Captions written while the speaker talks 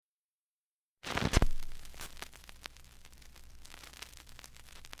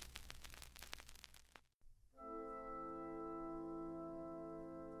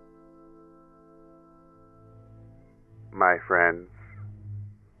my friends,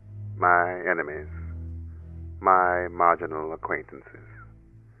 my enemies, my marginal acquaintances.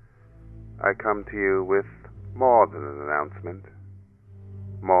 I come to you with more than an announcement,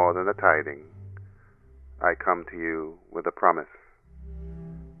 more than a tiding. I come to you with a promise.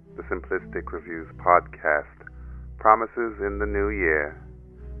 The Simplistic Reviews Podcast promises in the new year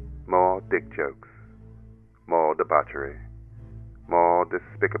more dick jokes, more debauchery, more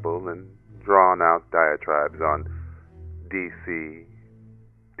despicable and drawn-out diatribes on DC,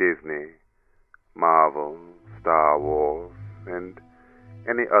 Disney, Marvel, Star Wars, and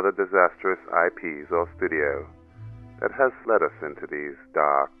any other disastrous IPs or studio that has led us into these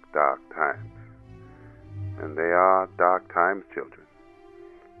dark, dark times. And they are dark times, children.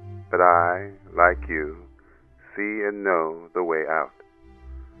 But I, like you, see and know the way out.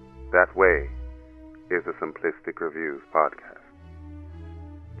 That way is the Simplistic Reviews Podcast.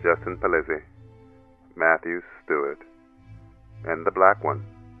 Justin Polizzi, Matthew Stewart, and the Black One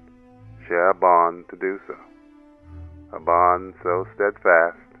share a bond to do so. A bond so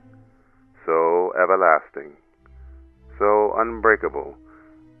steadfast, so everlasting, so unbreakable,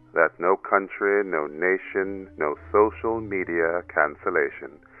 that no country, no nation, no social media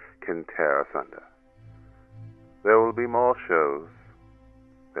cancellation can tear us under. There will be more shows.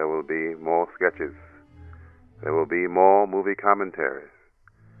 There will be more sketches. There will be more movie commentaries.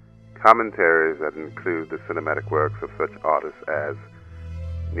 Commentaries that include the cinematic works of such artists as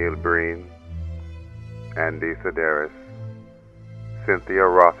Neil Breen, Andy Sedaris, Cynthia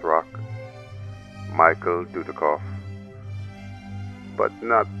Rothrock, Michael Dudikoff, but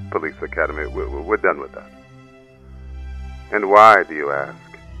not Police Academy. We're done with that. And why, do you ask?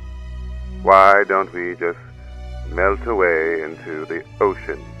 Why don't we just melt away into the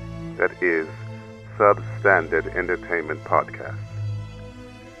ocean that is substandard entertainment podcasts?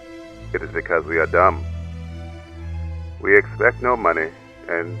 It is because we are dumb. We expect no money,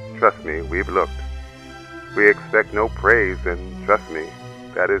 and trust me, we've looked. We expect no praise, and trust me,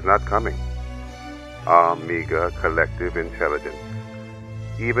 that is not coming. Our meager collective intelligence,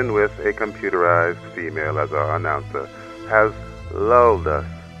 even with a computerized female as our announcer, has lulled us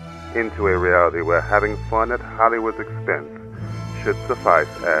into a reality where having fun at Hollywood's expense should suffice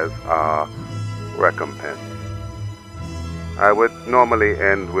as our recompense. I would normally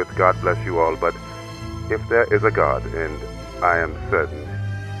end with God bless you all, but if there is a God, and I am certain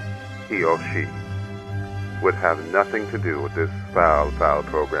he or she would have nothing to do with this foul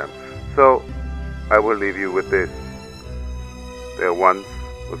program. So I will leave you with this. There once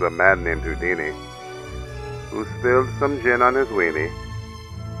was a man named Houdini who spilled some gin on his weenie.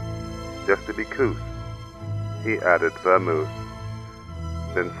 Just to be cool, he added vermouth,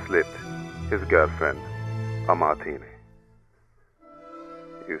 then slipped his girlfriend a martini.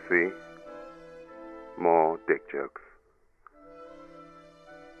 You see? More dick jokes.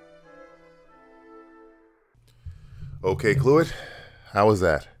 Okay, Cluid, how was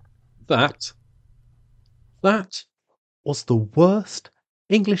that? That was the worst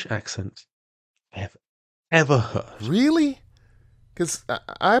English accent I have ever heard. Really? Because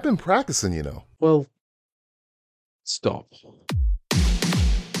I've been practicing, you know. Well, stop.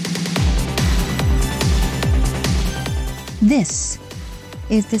 This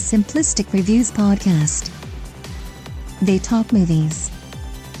is the Simplistic Reviews Podcast. They talk movies.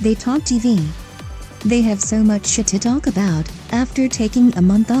 They talk TV. They have so much shit to talk about. After taking a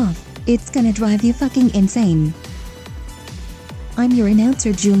month off, it's gonna drive you fucking insane. I'm your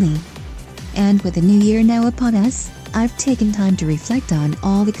announcer, Julie. And with the new year now upon us, I've taken time to reflect on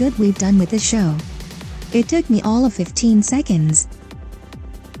all the good we've done with this show. It took me all of 15 seconds.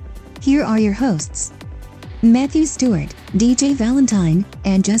 Here are your hosts, Matthew Stewart, DJ Valentine,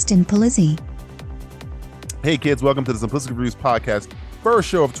 and Justin Polizzi. Hey kids, welcome to the Simplistic Reviews Podcast, first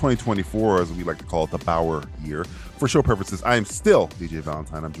show of 2024, as we like to call it, the Bauer year. For show purposes, I am still DJ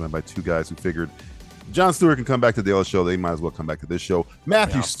Valentine. I'm joined by two guys who figured Jon Stewart can come back to Dale's show. They might as well come back to this show.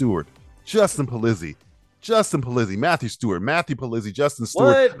 Matthew Stewart, Justin Polizzi, Matthew Stewart, Matthew Polizzi, Justin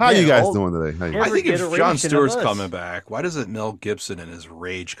Stewart. How you guys doing today? I think if Jon Stewart's coming back, why doesn't Mel Gibson and his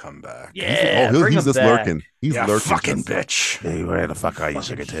rage come back? Yeah, he's just back. Lurking. He's lurking. Fucking bitch. Hey, where the fuck are you,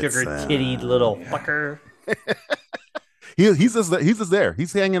 sugar tits? Sugar titty little fucker. He's just there.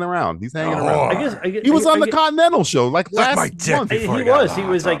 He's hanging around. I guess he was on the Continental show like last month. He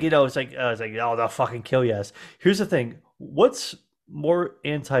was like, it's like, oh, they'll fucking kill you. Here's the thing. What's more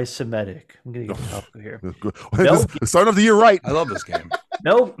anti-Semitic? I'm gonna get topical here. Starting off the year right. I love this game.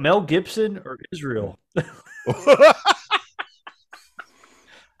 Mel Gibson or Israel?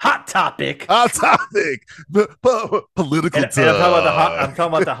 Hot topic. Hot topic. Political And I'm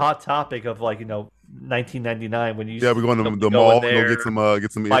talking about the hot topic of 1999 when you we're going to the go mall. in there,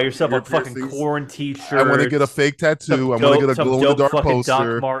 get some buy yourself ear a fucking piercings. corn T-shirt. I want to get a fake tattoo. I want to get a glow in the dark poster.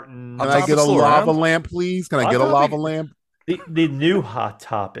 Doc Martin. Can I get a lava lamp, please? Can I get a lava lamp? The new Hot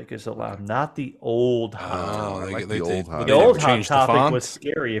Topic is allowed, not the old Hot Topic. The old Hot The old Hot Topic was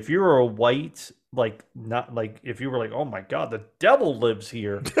scary. If you were a white, if you were like, oh my god, the devil lives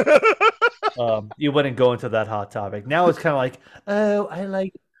here, you wouldn't go into that Hot Topic. Now it's kind of like, oh,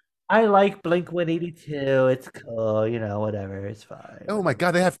 I like Blink 182. It's cool, whatever. It's fine. Oh my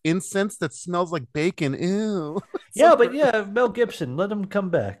god, they have incense that smells like bacon. Ew. Mel Gibson, let him come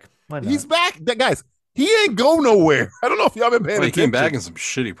back. Why not? He's back, guys. He ain't go nowhere. I don't know if y'all been paying attention. He came back in some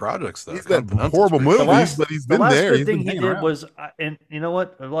shitty projects, though. He's got horrible movies, but he's been there. The last good thing he did was, and you know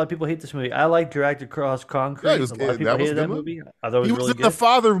what? A lot of people hate this movie. I like Dragged Across Concrete. Yeah, a lot of people hated that movie. I thought it was he was really in good. the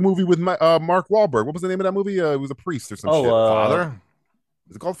Father movie with Mark Wahlberg. What was the name of that movie? It was a priest or some shit. Father?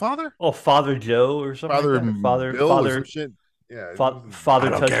 Is it called Father? Oh, Father Joe or something. Father Bill or some shit. Yeah. Father.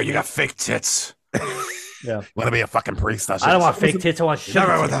 I don't care. You got fake tits. Yeah. Want to be a fucking priest? I don't want fake tits. I want shit.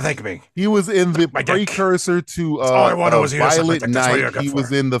 Never what they think of me. He was in the precursor to all I wanted was Violet Night. He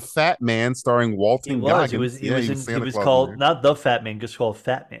was in The Fat Man, starring Walton Goggins. He was called not The Fat Man, just called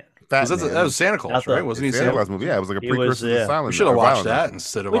Fat Man. That was Santa Claus, right? Wasn't he Santa Claus movie? Yeah, it was like a precursor to Silent. We should have watched that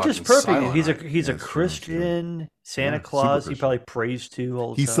instead of which is perfect. Silent. He's a Christian Santa Claus. He probably prays to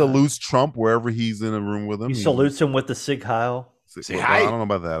all the time. He salutes Trump wherever he's in a room with him. He salutes him with the Sig Heil. I don't know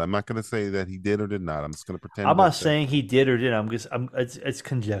about that. I'm not going to say that he did or did not. I'm just going to pretend. I'm not saying he did or didn't. It's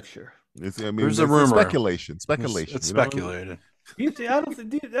conjecture. There's a rumor. Speculation. It's speculated. I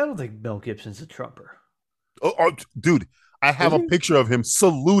don't think Mel Gibson's a Trumper. Oh, dude, I have a picture of him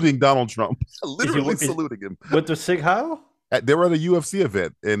saluting Donald Trump. Literally saluting him with the Sig Heil. They were at a UFC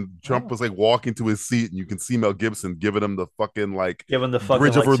event, and Trump was like walking to his seat, and you can see Mel Gibson giving him the fucking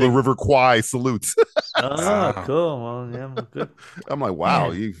bridge over the River Kwai salutes. Oh, cool. Well, yeah, good. I'm like,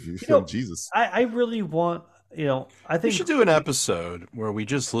 wow, you Jesus. I really want, I think we should do an episode where we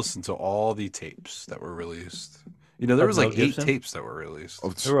just listen to all the tapes that were released. There was like 8 tapes that were released. Oh,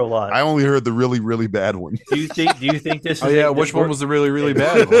 there were a lot. I only heard the really, really bad one. Do you think this is? Oh yeah, which one was the really, really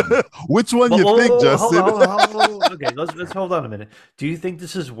bad one? Which one you think, Justin? Okay, let's hold on a minute. Do you think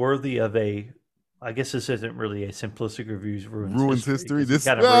this is worthy of a? I guess this isn't really a Simplistic Reviews ruins history. This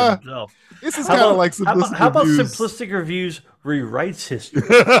kind of this is kind of like Simplistic Reviews. How about Simplistic Reviews rewrites history?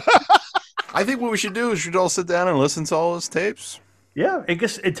 I think what we should do is we should all sit down and listen to all his tapes. Yeah,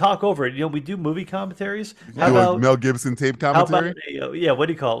 and talk over it. We do movie commentaries. How about Mel Gibson tape commentary? What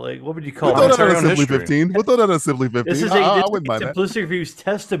do you call it? What would you call it? We'll throw that on Simply 15. We'll throw that on Simply 15. This is I wouldn't mind that. Simplistic Reviews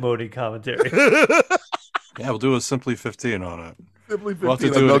testimony commentary. Yeah, we'll do a Simply 15 on it. Simply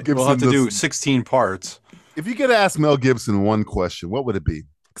 15. We'll have to do 16 parts. If you could ask Mel Gibson one question, what would it be?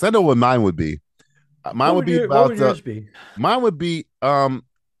 Because I know what mine would be. Mine would be about. Mine would be.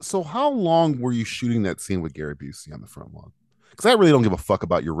 So how long were you shooting that scene with Gary Busey on the front lawn? Because I really don't give a fuck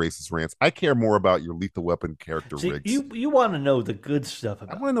about your racist rants. I care more about your Lethal Weapon character rigs. You want to know the good stuff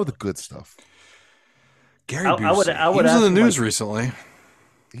about. I want to know the good stuff. Gary Busey. He was in the news recently.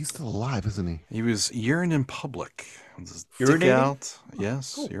 He's still alive, isn't he? He was urinating in public. Urinating out.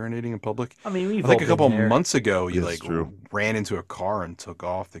 Yes, cool. Urinating in public. I mean, I think a couple months ago, he ran into a car and took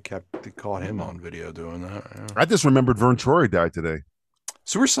off. They caught him on video doing that. Yeah. I just remembered Vern Troy died today.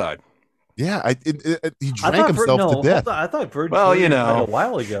 Suicide. Yeah, he drank himself to death. I thought Vern Troy died a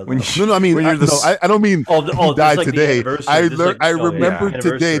while ago. I don't mean he died today. I remembered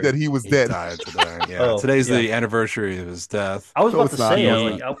today that he was dead. Died today. Yeah, today's the anniversary of his death. I was about to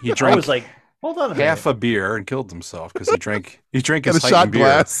say, he drank. I was like, hold on a minute. Half a beer and killed himself because he drank his shot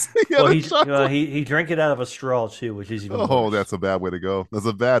glass. He drank it out of a straw too, which is even worse. That's a bad way to go. That's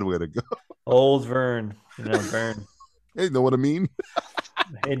a bad way to go. Old Vern, Vern. Hey, know what I mean?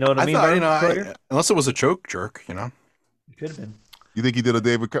 Hey, know what I mean? Unless it was a choke jerk, It could have been. You think he did a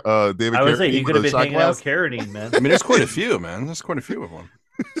David? I would say he could have been hanging out with Carradine, man. I mean, there's quite a few, man. There's quite a few of them.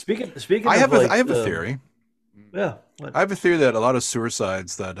 Speaking. I have a theory. Yeah. I have a theory that a lot of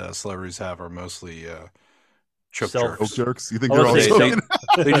suicides that celebrities have are mostly choke jerks. Choke jerks? You think they're all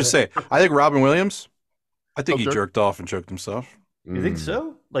they just say, I think Robin Williams, I think he jerked off and choked himself. You think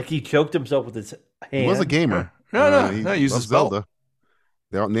so? Like he choked himself with his hand? He was a gamer. No, he used his belt. Zelda.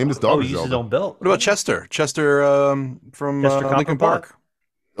 They named his dog. He used his own belt. What about Chester? Chester from Lincoln Park.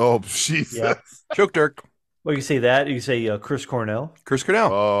 Oh, jeez. Yeah. Choke Dirk. Well, you can say that. You can say Chris Cornell. Chris Cornell.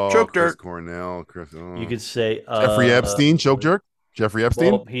 Oh, Choke Chris Dirk. Cornell. You could say Jeffrey Epstein. Choke jerk. Jeffrey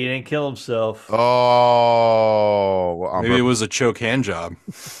Epstein? Well, he didn't kill himself. Oh. Well, maybe it was a choke hand job.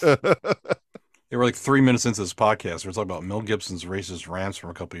 They were like 3 minutes into this podcast. We're talking about Mel Gibson's racist rants from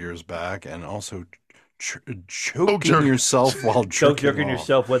a couple years back, and also choking yourself while jerking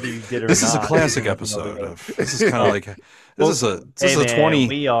yourself, whether you did or not. This is a classic episode. This is kind of like this is a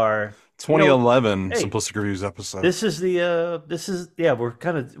 2011 Simplistic Reviews episode. This is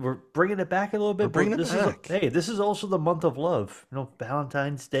we're bringing it back a little bit. We're bringing it back. This is also the month of love.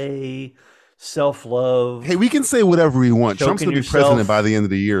 Valentine's Day. Self-love. Hey, we can say whatever we want. Trump's going to be president by the end of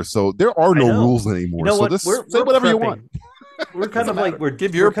the year, so there are no rules anymore. You know what? So say whatever you want. We're kind of like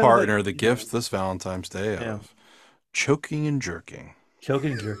give your partner the gift this Valentine's Day of choking and jerking.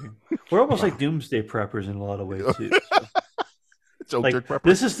 Choking and jerking. We're almost like doomsday preppers in a lot of ways too. So. Jerk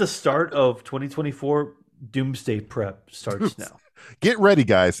This is the start of 2024. Doomsday prep starts now. Get ready,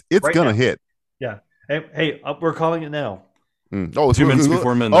 guys. It's gonna hit. Yeah. Hey, we're calling it now. Oh, 2 minutes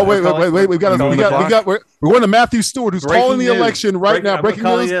before midnight. Oh, wait. We're going to Matthew Stewart, who's calling the election right now. Breaking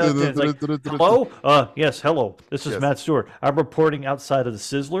news. Hello? Yes, hello. This is Matt Stewart. I'm reporting outside of the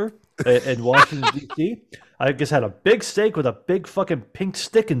Sizzler in Washington, D.C. I just had a big steak with a big fucking pink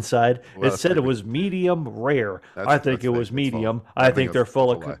stick inside. It said it was medium rare. I think it was medium. I think they're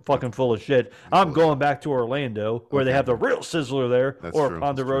full of shit. I'm going back to Orlando where they have the real Sizzler there, or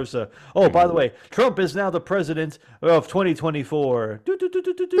Ponderosa. Oh, by the way, Trump is now the president of 2024.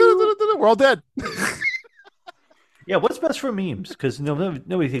 We're all dead. Yeah, what's best for memes? Because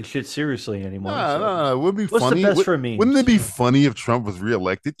nobody takes shit seriously anymore. No, it would be what's funny. The best for memes? Wouldn't it be funny if Trump was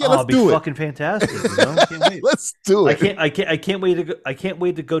reelected? Yeah, let's do it. It'd be fucking fantastic. Can't wait. Let's do it. I can't wait to go. I can't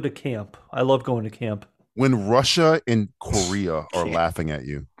wait to go to camp. I love going to camp. When Russia and Korea are laughing at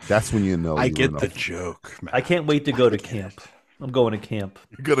you, that's when you know. I get the joke, man. I can't wait to go to camp. I'm going to camp.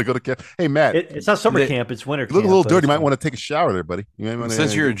 You're gonna go to camp. Hey, Matt. It's not summer camp. It's winter camp. You look a little dirty. You might want to take a shower there, buddy.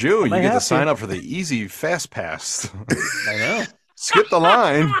 Since you're a Jew, you get to sign up for the easy fast pass. I know. Skip the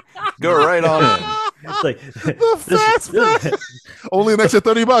line. Go right on in. It's like the fast pass. Only an extra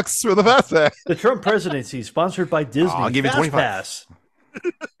 $30 for the fast pass. The Trump presidency, sponsored by Disney. I'll give you 25. Pass.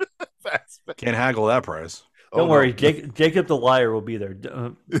 Can't haggle that price. Don't worry, Jacob the Liar will be there.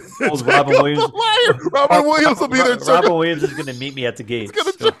 Robin Williams. Robin Williams will be there. Robin Williams is going to meet me at the gate.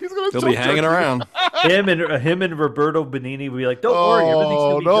 He'll be hanging around. Him and Roberto Benigni will be like, "Don't worry, everything's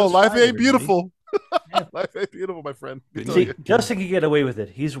going to be just life fine, ain't beautiful." Yeah. Life ain't beautiful, my friend. See, Justin can get away with it.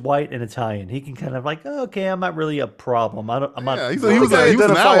 He's white and Italian. He can kind of like, okay, I'm not really a problem. I'm not. He was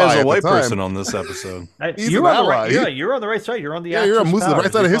an ally as a white person on this episode. You're on the right. You're on the right side. You're on the you're on the right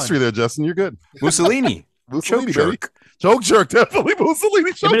side of history there, Justin. You're good. Mussolini. Choke jerk. Choke jerk, definitely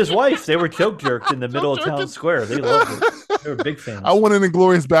Mussolini. Him and his wife, they were choke jerked in the middle of town square. They loved it. They were big fans. I want an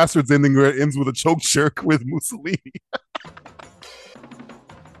Inglourious Bastards ending where it ends with a choke jerk with Mussolini.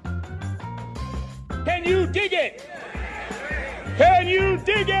 Can you dig it? Can you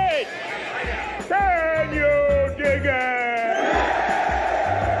dig it? Can you dig it?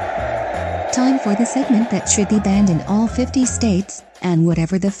 Time for the segment that should be banned in all 50 states, and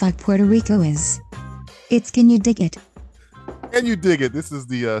whatever the fuck Puerto Rico is. It's Can You Dig It? Can you dig it? This is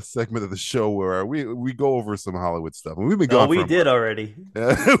the segment of the show where we go over some Hollywood stuff. And we've been going. We did already.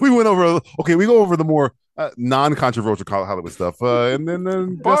 We went over. Okay, we go over the more non-controversial Hollywood stuff, and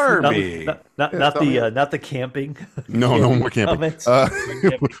then Barbie. Not the camping. No more camping.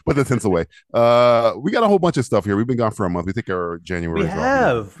 Put the tinsel away. We got a whole bunch of stuff here. We've been gone for a month. We think our January. We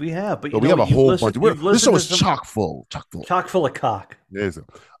have, but we have a whole bunch. This show is chock full of cock. There's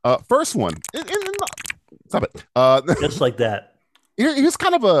first one. Stop it. Just like that. Here's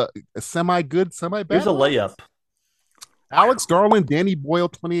kind of a semi-good, semi-bad. Here's a layup. Alex Garland, Danny Boyle,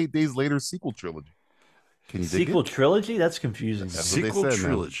 28 Days Later sequel trilogy. Can you dig sequel it? Trilogy? That's confusing. Sequel said,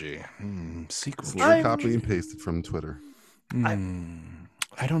 trilogy. Sequel. Copy and pasted from Twitter. I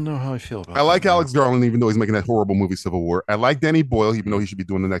don't know how I feel about. I like Alex Garland, even though he's making that horrible movie Civil War. I like Danny Boyle, even though he should be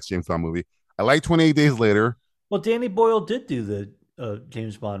doing the next James Bond movie. I like 28 Days Later. Well, Danny Boyle did do the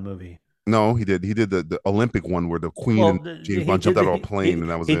James Bond movie. No, he did. He did the Olympic one where the Queen and James Bond jumped out of a plane, and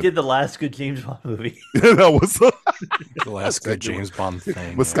that was it. He did the last good James Bond movie. That was the last good James Bond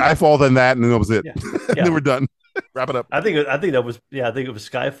thing. With Skyfall, then that, and then that was it. Yeah. They were done. Wrap it up. I think that was I think it was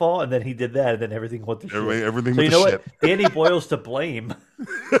Skyfall, and then he did that, and then everything went to shit. Everything. So you know shit. what? Danny Boyle's to blame.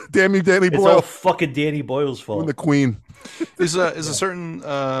 Damn you, Danny Boyle. It's all fucking Danny Boyle's fault. And the Queen is a certain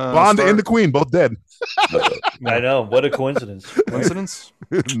Bond and the Queen both dead. I know. What a coincidence. Coincidence?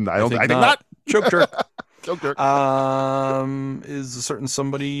 I think not. Choke jerk. Choke jerk. Is a certain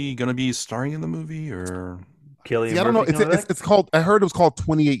somebody going to be starring in the movie or? Killian I don't know. It's called. I heard it was called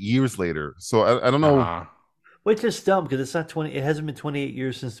 28 Years Later. So I don't know. Which is dumb because it's not 20. It hasn't been 28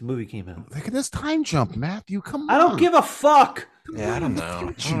 years since the movie came out. Look at this time jump, Matthew. Come on. I don't give a fuck. Yeah, I don't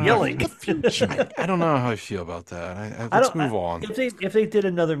know. Yelling. I don't know how I feel about that. Let's move on. If they did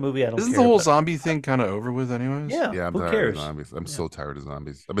another movie, I don't. Isn't care the whole about zombie thing kind of over with, anyways? Yeah. Yeah, I'm who tired cares? of zombies. I'm so tired of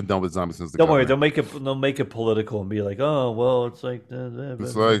zombies. I've been done with zombies since the Don't worry. covenant. They'll make it political and be like, oh well, it's like.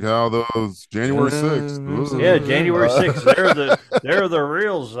 It's like how those January 6th. Yeah, January 6th. They're the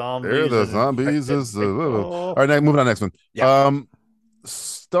real zombies. They're the zombies. All right, moving on. Next one. Yeah.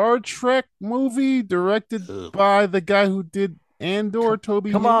 Star Trek movie directed by the guy who did Andor,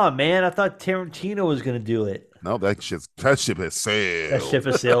 Toby. Come on, man! I thought Tarantino was going to do it. No, that ship has sailed. That ship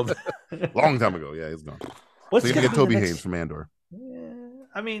has sailed long time ago. Yeah, it's gone. What's so you gonna can get be Toby the next- Haynes from Andor.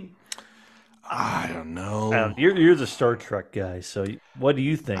 I mean, I don't know. you're the Star Trek guy, so what do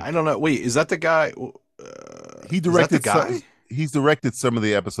you think? I don't know. Wait, is that the guy? He directed is that the guy? He's directed some of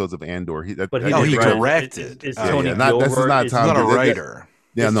the episodes of Andor. He directed. Is Yeah, Tony yeah, not- this is Gilroy? not He's Tom- not a it- it- writer.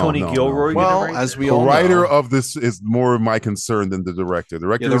 Yeah, Is no, Tony no, Gilroy no. gonna Well, write as it? we The all writer know, of this is more of my concern than the director. The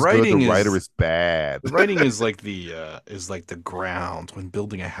director the is good. writing The is- writer is bad. the writing is like the ground when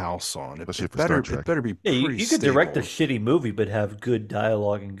building a house on it. Especially It for Star better, Trek. it better be Yeah, pretty you could direct a stable. shitty movie, but have good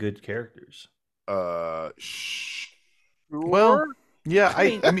dialogue and good characters. Well, yeah,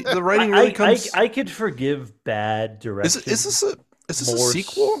 I mean the writing really comes. I could forgive bad direction. Is this a more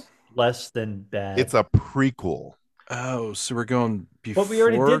sequel? Less than bad. It's a prequel. Oh, so we're going before. But we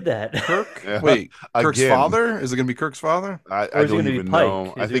already did that. Kirk. Yeah. Wait, Kirk's Again. father? Is it going to be Kirk's father? I Or is it don't gonna be even Pike? know. Is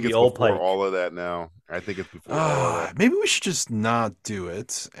I it think gonna be it's old before Pike? all of that now. I think it's before all of that. Maybe we should just not do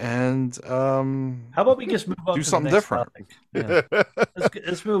it and How about we just move on Do to something the next different. topic? Yeah.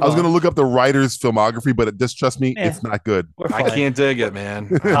 Let's move I was on. going to look up the writer's filmography, but just trust me, Eh. it's not good. We're I fine. can't dig it, man.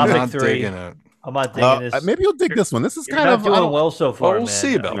 I'm Topic not 3. digging it. I'm not digging this. Maybe you'll dig this one. This is You're kind not of doing well so far. we'll man.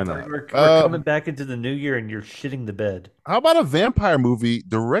 see about We're- that. We're Uh, coming back into the new year, and you're shitting the bed. How about a vampire movie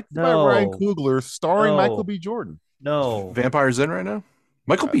directed by No. Ryan Coogler, starring No. Michael B. Jordan? No, Vampires in right now?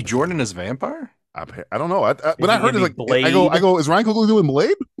 Michael B. Jordan is vampire? I don't know. When Is I it heard it, gonna like be I Blade? go, is Ryan Coogler doing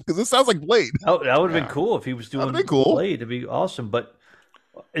Blade? Because this sounds like Blade. that would have Yeah. been cool if he was doing That'd be cool. Blade. It'd be awesome. But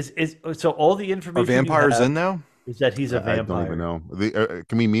is so all the information Are vampires you have in now? is that he's a I vampire. don't even know.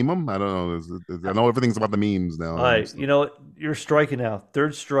 Can we meme him? I don't know. I know everything's about the memes now. All right, you know what? You're striking out.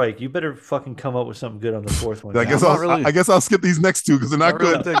 Third strike. You better fucking come up with something good on the fourth one. I guess I'm I'll, not really- I guess I'll skip these next two because they're not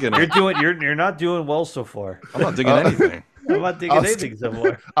Really good. digging it. You're not doing well so far. I'm not digging anything. I'm not digging I'll anything so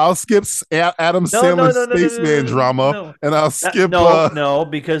far. I'll skip Adam Sandler's spaceman drama, and I'll skip. No,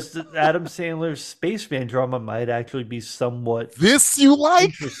 because the Adam Sandler's spaceman drama might actually be somewhat This you like?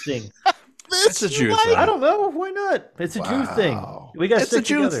 interesting. This It's a you Jew like? thing. I don't know. Why not? It's a Jew thing. Wow. We got to It's a stick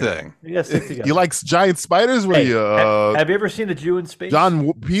Jew together. thing. We got to stick together. You like giant spiders? What are Hey, you? have you ever seen a Jew in space?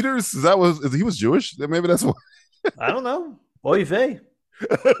 John Peters? He was Jewish? Maybe that's why. I don't know. Oy vey.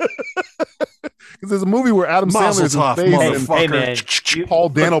 Because there's a movie where Adam Mazel Sandler's in tov, space and motherfucker. Hey, man. you- Paul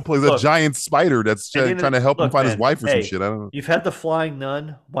Dano plays a look, giant spider that's At the end trying of- to help him look, find his man, wife or hey, some shit. I don't know. You've had the Flying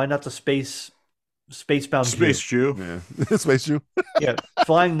Nun. Why not the spacebound Space Jew? Jew. Yeah, Space Jew. Yeah,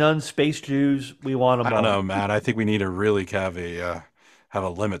 Flying Nuns, Space Jews. We want them I all. don't know, Matt. I think we need to really have a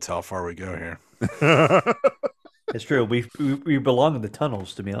limit to how far we go here. It's true. We belong in the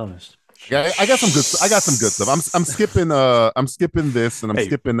tunnels, to be honest. Yeah, I got some good. I got some good stuff. I'm skipping. I'm skipping this, and I'm Hey,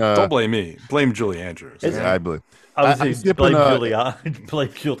 skipping. Don't blame me. Blame Julie Andrews. It's- I believe. I was I'm saying skipping, blame uh, Blame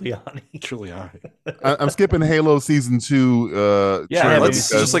Giuliani. Giuliani. I'm skipping Halo season 2. Yeah, trailer let's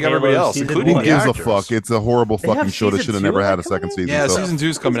because just like Halo everybody else, season including who one. the gives a actors. fuck? It's a horrible They have fucking show that season should have two never of had that a second coming season. Yeah, so. season 2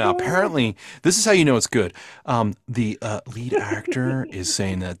 is coming out. Apparently, this is how you know it's good. The lead actor is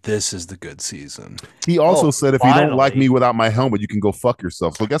saying that this is the good season. He also Oh, said, if you don't like finally. me without my helmet, you can go fuck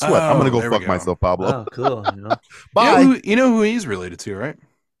yourself. So guess what? I'm gonna Oh, go there we fuck go. myself, Pablo. Oh, cool. You know? Bye. You know who he's related to, right?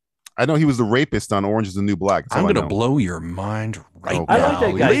 I know he was the rapist on Orange Is the New Black. That's I'm all I going to know. blow your mind right Oh, now. I like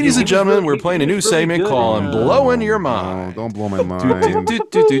that guy. Ladies He and was gentlemen, really- we're playing a he new was really segment good called in, Blowing Your No, Mind. don't blow my Do, mind. do,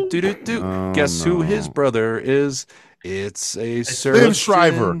 do, do, do, do, do. Oh, Guess who no. his brother is? It's a Liv certain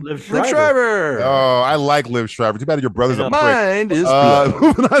Shriver. Liv Liv Shriver. Oh, I like Liv Shriver. Too bad your brother's a prick. Mind is blown.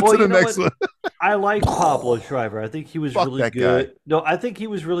 Moving on Well, to the you know next what? one. I like Pablo Schreiber. I think he was Fuck really that good. guy. No, I think he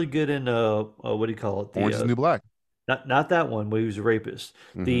was really good in what do you call it? The, Orange Is the New Black. not that one where he was a rapist.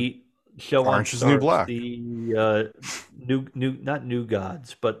 Mhm. The show Orange on is the New Starz, Black. The not New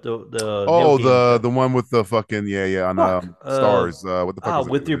Gods, but the Oh, Neil Gaiman show. the one with the fucking on Fuck, stars. What the fuck is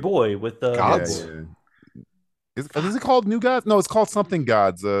it? with your boy with the Gods? Yeah. Is it called New Gods? No, it's called something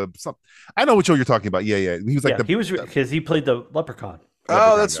Gods. I know what show you're talking about. Yeah. He was like he was because he played the leprechaun.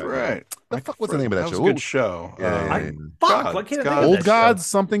 Oh, that's right. The fuck was the name of that was show? a good show. Fuck, why can't I think of Old that Gods, show?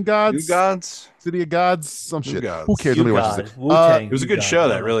 something Gods, New Gods, City of Gods, some shit. Gods. Who cares? Nobody watches it. Wu-Tang, it was a good show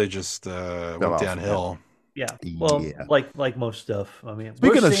that really just went off, downhill. Yeah. Well, Yeah. like most stuff. I mean,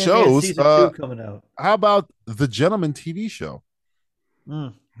 Speaking of shows, season 2 coming out. How about the Gentleman TV show?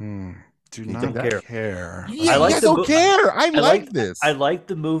 Do You not don't care. Yeah, I like you guys the don't care. I like this. I like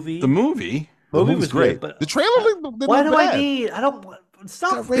the movie. The movie. The movie movie's was great. good, but The trailer didn't why look do bad. I need? I don't want.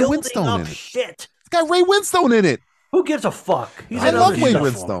 Stop got Ray building Winstone up in it. shit. It's got Ray Winstone in it. Who gives a fuck? He's I in love other Ray stuff.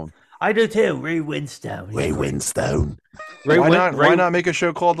 Winstone. I do too. Ray Winstone. Winstone. Why not make a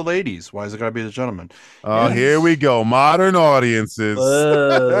show called The Ladies? Why is it got to be The Gentleman? Oh, here we go. Modern audiences.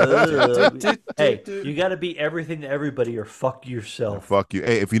 Hey, you got to be everything to everybody, or fuck yourself. Fuck you.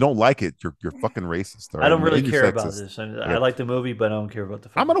 Hey, if you don't like it, you're fucking racist. I don't really Maybe care sexist. about this. I like the movie, but I don't care about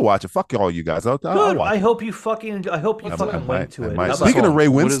the. I'm gonna watch it. Fuck all you guys. I'll Good. watch I it. hope you fucking. I hope you fucking went to it. How about- Speaking of Ray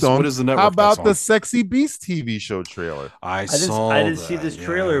Winstone, what is the network how about that's the on? Sexy Beast TV show trailer? I didn't see this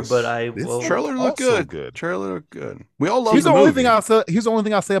trailer, but This well, trailer looked also good. Trailer looked good. We all love Here's the the only movie. thing I'll say. Here's the only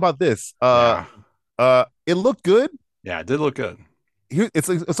thing I'll say about this. It looked good. Yeah, it did look good.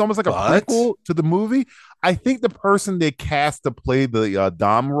 It's almost like a But- prequel to the movie. I think the person they cast to play the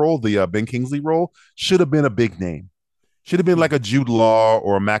Dom role, the Ben Kingsley role, should have been a big name. Should have been like a Jude Law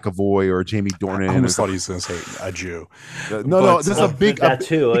or a McAvoy or a Jamie Dornan. I almost thought he was going to say a Jew. No, this is a big that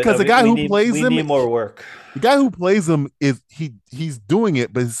too. because the guy who plays we him, need more work. the guy who plays him is he's doing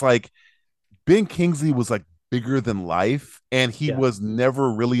it, but it's like Ben Kingsley was like bigger than life, and he was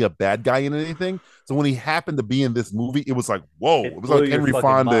never really a bad guy in anything. So when he happened to be in this movie, it was like whoa! It was like Henry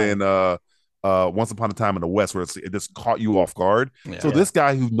Fonda in Once Upon a Time in the West, where it just caught you off guard. So this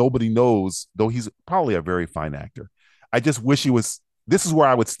guy who nobody knows, though he's probably a very fine actor. I just wish he was. This is where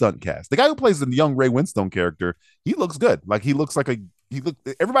I would stunt cast the guy who plays the young Ray Winstone character. He looks good. Like he looks like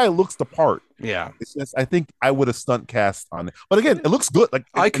everybody looks the part. Yeah, it's just I think I would have stunt cast on it. But again, it looks good. Like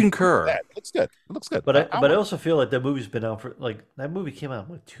I concur. It looks good. It looks good. But I also feel like that movie's been out for that movie came out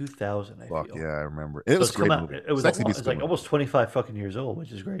in 2000. I feel. Yeah, I remember. It was a great movie. It was like almost 25 fucking years old,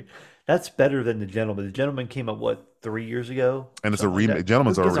 which is great. That's better than The Gentleman. The Gentleman came out 3 years ago, and it's a remake. Like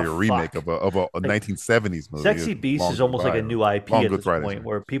Gentleman's already a remake of a 1970s movie. Sexy Beast is almost like a new IP at this point,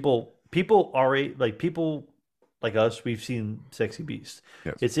 where people like us, we've seen Sexy Beast.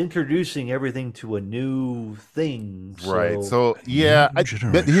 Yes. It's introducing everything to a new thing. Right. So yeah, but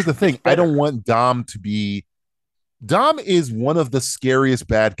here's the thing. I don't want Dom to be. Dom is one of the scariest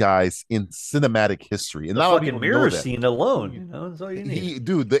bad guys in cinematic history, and the now fucking mirror scene alone, that's all you need.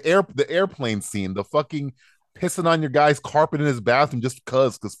 Dude, the airplane scene, the fucking pissing on your guy's carpet in his bathroom just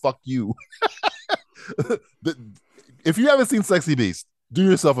because fuck you. If you haven't seen Sexy Beast, do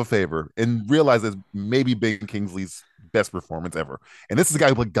yourself a favor and realize it's maybe Ben Kingsley's best performance ever. And this is a guy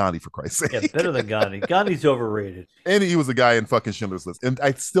who played Gandhi, for Christ's sake. Yeah, better than Gandhi. Gandhi's overrated. And he was a guy in fucking Schindler's List. And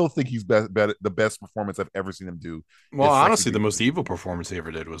I still think he's the best performance I've ever seen him do. Well, honestly, the most evil performance he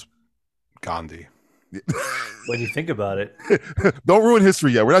ever did was Gandhi. When you think about it. Don't ruin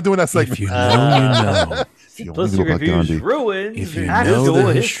history yet. We're not doing that segment. If you know, you know. Simplistic Reviews ruins. If you know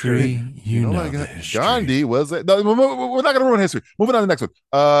the history, you know the history. Gandhi was it? No, we're not going to ruin history. Moving on to the next one.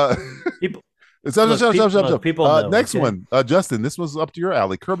 People know, next one, Justin. This was up to your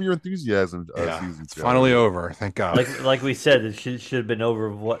alley. Curb Your Enthusiasm. Season it's finally over. Thank God. Like we said, it should have been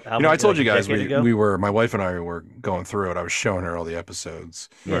over. I told you guys my wife and I were going through it. I was showing her all the episodes.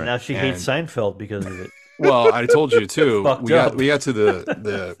 Yeah, now she hates Seinfeld because of it. Well, I told you too. we got to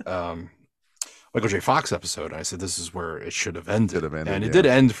the Michael J. Fox episode. And I said this is where it should have ended, and it did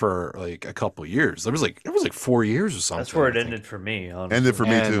end for like a couple years. It was like 4 years or something. That's where it ended for me. Honestly. Ended for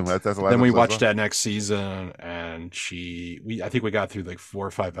me too. That's the last. Then we watched that next season, and I think we got through like 4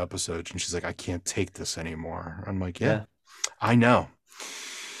 or 5 episodes, and she's like, "I can't take this anymore." I'm like, "Yeah. I know,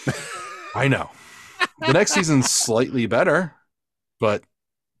 I know." The next season's slightly better, but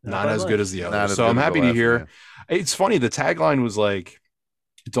not as good as the other. So I'm happy to hear. It's funny. The tagline was like,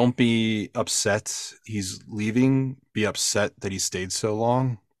 "Don't be upset he's leaving. Be upset that he stayed so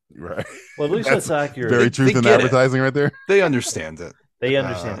long." Right. Well, at least that's accurate. Very truth in advertising right there. They understand it. They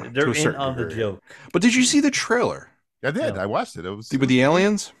understand it. They're in on the joke. But did you see the trailer? I did. I watched it. It was with the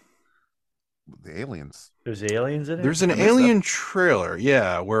aliens. The aliens. There's aliens in it. There's an alien trailer,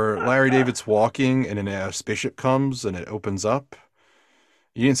 where Larry David's walking and a spaceship comes and it opens up.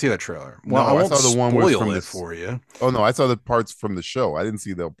 You didn't see that trailer. Well, no, I saw the one where from for you. Oh no, I saw the parts from the show. I didn't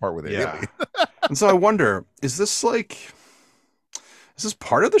see the part with the alien. And so I wonder, is this Is this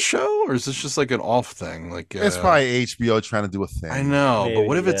part of the show, or is this just like an off thing? Like it's probably HBO trying to do a thing. I know, Maybe, but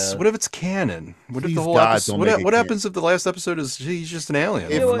what if it's canon? What if the whole God, episode? What happens if the last episode is he's just an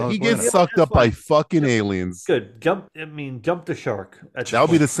alien? If he gets sucked up by fucking aliens. Good. Jump the shark. That would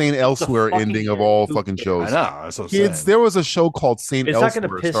be the Saint Elsewhere ending of all fucking shows. I know. That's what I'm Kids, saying. there was a show called Saint It's not gonna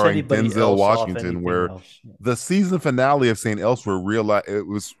Elsewhere piss starring anybody Denzel else off Washington, anything where else. the season finale of Saint Elsewhere realized it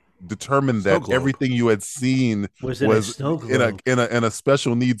was determined Snow that globe. everything you had seen Was was in a snow globe. in a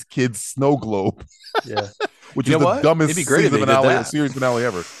special needs kids snow globe, Yeah. which You is know the what? dumbest It'd be great if season they did finale, that. series finale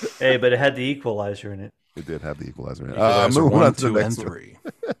ever. Hey, but it had the equalizer in it. It did have the equalizer in it. Equalizer Moving 1, on to the 2, next and one. 3.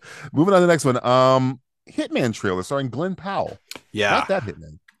 Moving on to the next one. Hitman trailer starring Glenn Powell. Yeah. Not that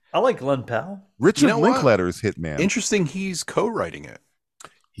Hitman. I like Glenn Powell. Richard You know what? Linklater's Hitman. Interesting. He's co-writing it.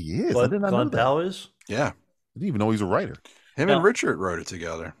 He is. I did not know Glenn that. Powell is. Yeah. I didn't even know he's a writer. Him Now- and Richard wrote it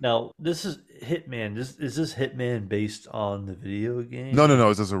together. Now, this is Hitman. Is this Hitman based on the video game? No.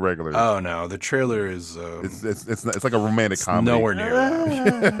 It's just a regular. Oh no, the trailer is It's like a romantic it's comedy. nowhere near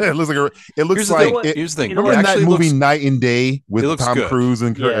that. It looks like it looks Here's the like thing. Here's the thing. you know remember It in that actually movie looks- Night and Day with it looks Tom good. Cruise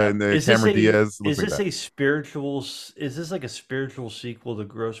and, Yeah. and Cameron Diaz? It looks Is like this that. a spiritual? Is this like a spiritual sequel to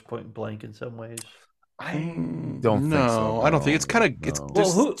Gross Point Blank in some ways? I don't think so. I don't think it's kind of it's No.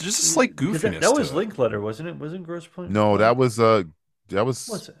 there's, Well, who- just a slight goofiness. That was to it. Linkletter, wasn't it? Wasn't Gross Point? No, that Blank? was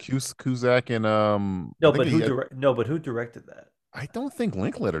What's it? Cusack and No, I think but who directed that? I don't think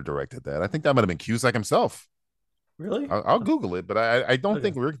Linklater directed that. I think that might have been Cusack himself. Really? I'll Google it, but I don't Okay.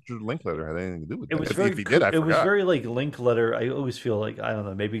 think Richard Linklater had anything to do with It that. was If very. he did, I it was forgot. very like Linkletter. I always feel like I don't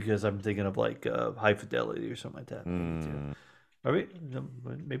know. Maybe because I'm thinking of like High Fidelity or something like that. Maybe, too.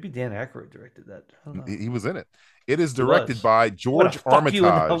 Mm, Maybe Dan Aykroyd directed that. I don't know. he was in it. It is directed was. by I'm George gonna fuck you in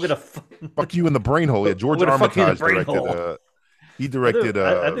the- I'm Armitage. gonna Fuck you in the brain hole. Yeah, George I'm gonna fuck you in the Armitage brain directed. hole. He directed.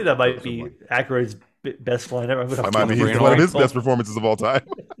 I think that might be Aykroyd's best line ever. I'm gonna I fuck might you be in the one brain of his hole. best performances of all time.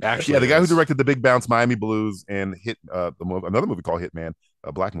 Actually, Yeah, the guy who is. directed The Big Bounce, Miami Blues, and another movie called Hitman,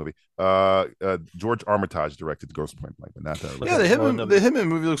 a black movie. George Armitage directed The Ghost Point Blank, but not that. Yeah, the Hitman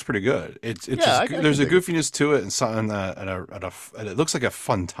movie looks pretty good. It's Yeah, just I can there's a dig it. goofiness to it and something and it looks like a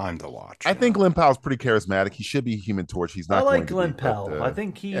fun time to watch. I think Glenn Powell's pretty charismatic. He should be Human Torch. He's not. I going like to Glenn be, but, Powell. I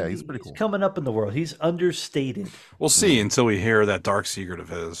think he's pretty cool. coming up in the world. He's understated. we'll see until we hear that dark secret of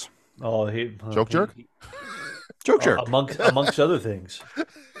his. Oh, Joke jerk? Joke jerk. amongst other things.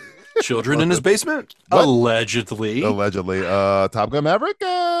 Children in his basement, allegedly. Allegedly, Top Gun Maverick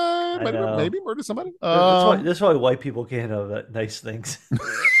know. maybe murdered somebody. That's why white people can't have nice things.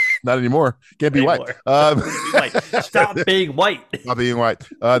 Not anymore. Can't be white. Stop being white. Not being white.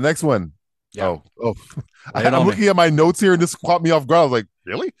 Next one. Yeah. Oh. Lay it on I'm me. looking at my notes here, and this caught me off guard. I was like,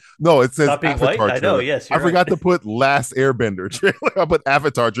 really? No, it says Stop being Avatar white? I know, trailer. yes, I you're forgot right. to put Last Airbender trailer. I put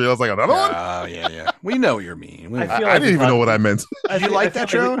Avatar trailer. I was like, another one? Oh yeah. We know what you mean. We- I feel I like didn't even know what I meant. Did you like that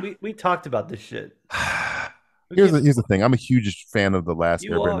show? We talked about this shit. Here's the thing. I'm a huge fan of the Last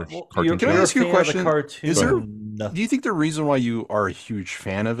Airbender cartoon. Can I ask you a question? Cartoon, Is there- nothing. Do you think the reason why you are a huge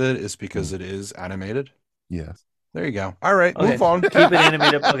fan of it is because it is animated? Yes. There you go. All right, Okay, move on. Keep it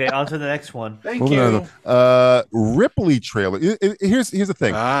animated. Okay, on to the next one. Thank Moving you. on. Ripley trailer. Here's the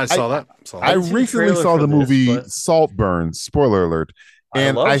thing. I saw that. I didn't see the recently trailer saw for the this, movie but- Saltburn. Spoiler alert.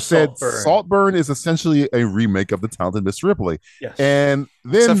 And love I said Saltburn. Saltburn is essentially a remake of The Talented Miss Ripley. Yes, And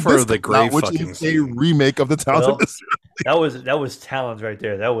then Except for this the comes out, grave which fucking is scene. a remake of The Talented Well, Miss that was talent right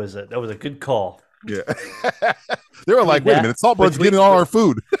there. That was a good call. Ripley. Yeah. They were like, wait a that- minute, Saltburn's between- getting all our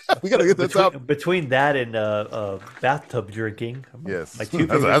food. We got to get this up. Between that and bathtub drinking, Yes. my two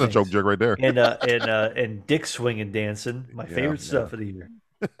That's a favorite joke things. jerk right there. and dick swinging dancing, my favorite stuff of the year.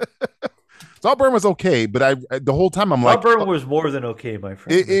 Saltburn was okay, but the whole time I'm like, Saltburn was more than okay, my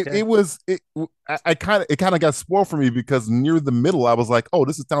friend. I kind of got spoiled for me because near the middle I was like, oh,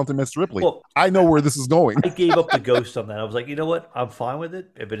 this is Talented Miss Ripley. Well, I know where this is going. I gave up the ghost on that. I was like, you know what? I'm fine with it.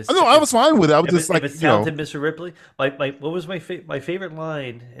 If it is, No, I was fine with it. I was if just it- like, if it's you know, Talented Mr. Ripley. What was my favorite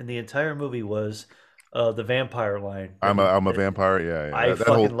line in the entire movie was the vampire line. I'm a vampire. Yeah. I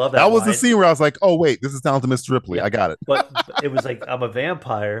fucking love that was the line. scene where I was like, oh wait, this is Talented Miss Ripley. Yeah. I got it. But it was like I'm a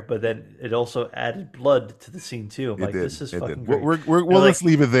vampire, but then it also added blood to the scene too. I'm It like, did. this is It fucking did. great. Well, They're let's like,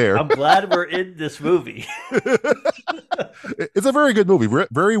 leave it there. I'm glad we're in this movie. It's a very good movie.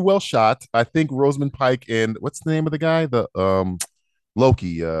 Very well shot. I think Rosamund Pike and what's the name of the guy? The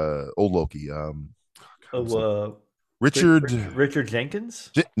Loki, old Loki. Richard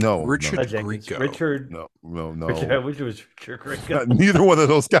Jenkins. No, Richard Not Jenkins. Grieco. Richard. no. Richard, I wish it was Richard Grieco. Neither one of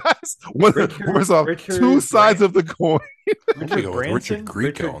those guys. First off, two sides of the coin. Richard go with Richard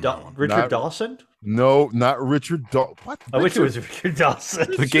Branson? Grieco on that one. Richard Not- Dawson? No, not Richard. What? I wish it was Richard Dawson.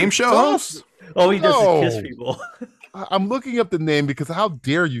 The game show host? Oh, he does No. the kiss people. I'm looking up the name because how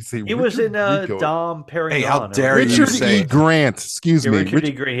dare you say He Richard was in Grieco? Dom Perignon. Hey, how dare you Richard say E. Grant. Excuse me. Richard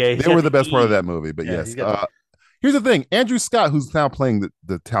E. Grant. Yeah, They were the best part of that movie, but Yeah, yes. he's got Here's the thing. Andrew Scott, who's now playing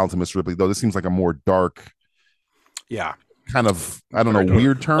the talented Mr. Ripley, though this seems like a more dark, Yeah. kind of, I don't know,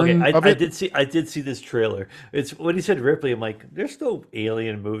 weird turn Okay, of I it. did see this trailer. It's when he said Ripley, I'm like, there's no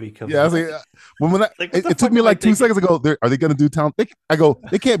alien movie coming. Yeah, I out. was like, when that, Like, what the it took fuck me am I like 2 thinking? seconds ago. Are they going to do talent? I go,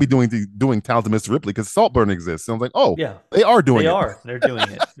 they can't be doing talented Mr. Ripley because Saltburn exists. And I was like, oh, Yeah, they are doing they it. are. They're doing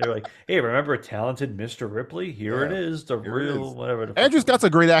it. They're like, hey, remember talented Mr. Ripley? Here it Yeah, is, the here it real is. whatever. The Andrew fuck. Scott's a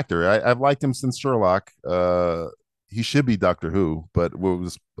great actor. I've liked him since Sherlock. He should be Doctor Who, but I'll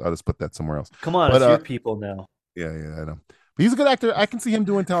just put that somewhere else. Come on, But, it's your people now. Yeah, I know. But he's a good actor. I can see him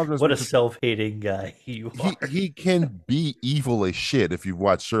doing talented. What a self-hating guy you are. He can be evil as shit. If you've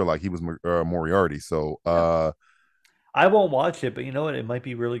watched Sherlock, he was Moriarty. So I won't watch it, but you know what? It might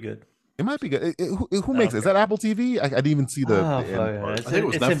be really good. it might be good. Who makes it? Is that Apple TV? I didn't even see the Oh, end fuck part. yeah. I think it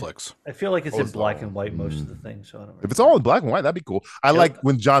was It's in- Netflix. I feel like it's Oh, in it's black all- and white most of the things. So I don't. If it's all in black and white, that'd be cool. I Yeah. like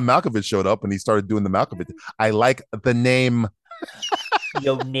when John Malkovich showed up and he started doing the Malkovich. I like the name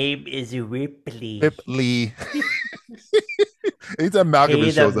Your name is Ripley. Ripley. Anytime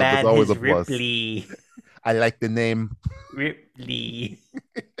Malkovich shows up, it's always a plus. Ripley. I like the name. Ripley.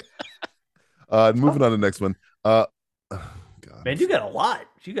 Moving on to the next one. God. Man, you got a lot.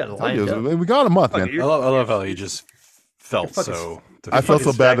 You got a I lot. told you, we got a month, man. I love how he just felt fucking- so. I felt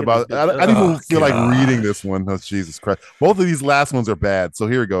so bad about it. I didn't even feel like reading this one. Oh, Jesus Christ. Both of these last ones are bad. So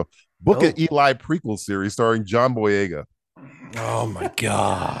here we go. Book of Eli prequel series starring John Boyega. Oh my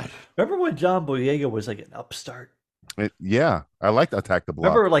god! Remember when John Boyega was like an upstart? Yeah, I liked Attack the Block.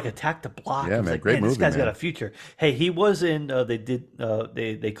 Remember like Attack the Block? Yeah, I was man, like, great This movie, guy's got man. a future. Hey, he was in. They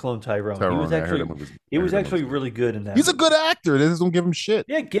cloned Tyrone. Tyrone, He was I heard actually that movie was- he I was heard that actually movie. really good in that. He's a movie. good actor. They just don't give him shit.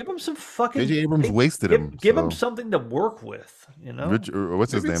 Yeah, give him some fucking. J.J. Abrams hey, wasted give, him. Give him so. something to work with. You know.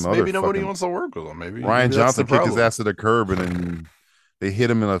 What's his Maybe, name? maybe Other nobody fucking- wants to work with him. Maybe Ryan maybe that's Johnson the kicked his problem. ass to the curb, and then they hit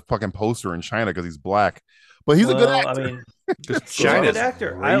him in a fucking poster in China because he's black. But he's a good Well, actor. I mean, Because he's a China's good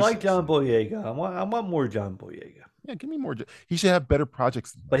actor. I like racist. John Boyega. I want more John Boyega. Yeah, give me more. He should have better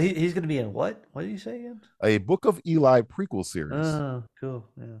projects. But he's going to be in what? What did you say again? A Book of Eli prequel series. Oh, cool.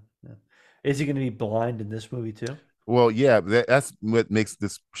 Yeah. Is he going to be blind in this movie too? Well, yeah, that's what makes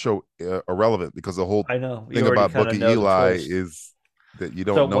this show irrelevant because the whole I know. You thing already about kinda Book of know the Eli twist. is that you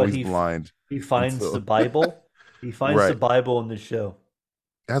don't So know what, he's blind. He finds so- the Bible. He finds the Right. Bible in the show.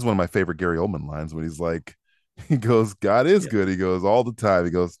 That's one of my favorite Gary Oldman lines when he's like, he goes, God is good. He goes, all the time.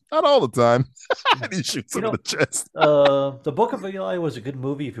 He goes, not all the time. And he shoots him in the chest. The Book of Eli was a good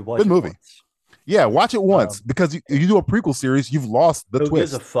movie if you watch Good it movie. once. Yeah, watch it once because you do a prequel series, you've lost the Who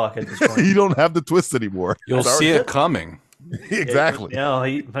gives twist. a fuck at this point? You don't have the twist anymore. You'll Sorry. see it coming. Exactly. No,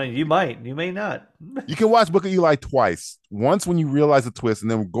 you might. You may not. You can watch Book of Eli twice. Once when you realize the twist,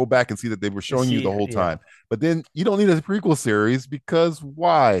 and then go back and see that they were showing you see the it, whole yeah. time. But then you don't need a prequel series because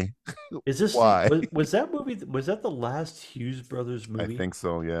why? Is this Why? was that movie? Was that the last Hughes brothers movie? I think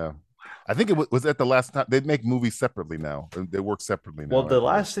so. Yeah, I think it was at the last time they make movies separately now. They work separately now. Well, the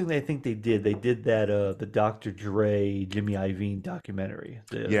last thing they did that the Dr. Dre Jimmy Iovine documentary.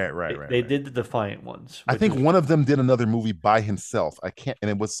 Yeah, right. They did the Defiant ones. I which think is- one of them did another movie by himself. I can't, and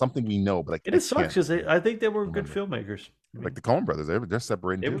it was something we know, but I can't. it sucks because I think they were good filmmakers. I mean, Like the Coen Brothers, they're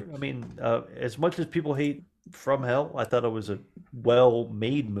separated. they too. were, I mean, as much as people hate From Hell, I thought it was a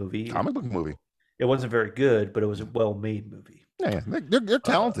well-made movie. Comic book movie. It wasn't very good, but it was a well-made movie. Yeah, they're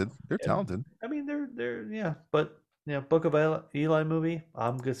talented. They're talented. I mean, they're yeah, but yeah, Book of Eli movie.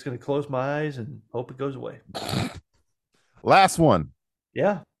 I'm just gonna close my eyes and hope it goes away. Last one.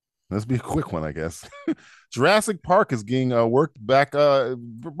 Yeah, This will be a quick one, I guess. Jurassic Park is getting worked back,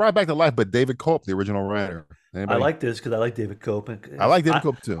 brought back to life, but David Cope, the original writer. I like this because I like David Cope. I like David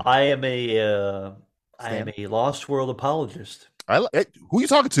Cope too. I am a Lost World apologist. Who are you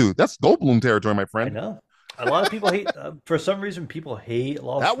talking to? That's Goldblum territory, my I friend. know. A lot of people hate. For some reason, people hate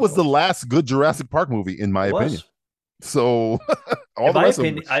Lost. That was the World. last good Jurassic Park movie, in my It was. opinion. So, all In the my rest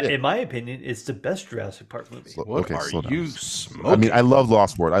opinion, of them. were shit. in my opinion, it's the best Jurassic Park movie. What Okay, are slow down. you I smoking? mean, I love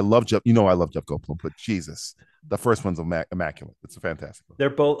Lost World. I love Jeff. You know, I love Jeff Goldblum, but Jesus, the first one's immaculate. It's a fantastic one. They're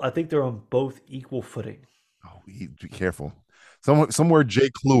both. I think they're on both equal footing. Oh, be careful. Somewhere Jay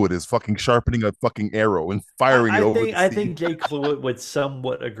Cluett is fucking sharpening a fucking arrow and firing it over. I think Jay Cluett would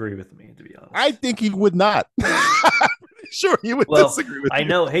somewhat agree with me, to be honest. I think he would not. Sure, he would Well, disagree with I you.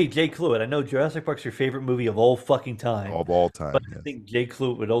 know. Hey, Jay Cluett. I know Jurassic Park's your favorite movie of all fucking time. Of all time. But yes. I think Jay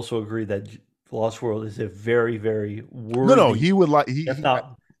Cluett would also agree that Lost World is a very, very worthy. No, he would like if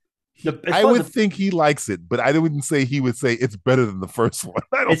not I would think he likes it, but I wouldn't say he would say it's better than the first one.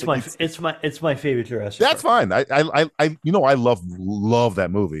 It's my favorite Jurassic. That's Park. fine. I love that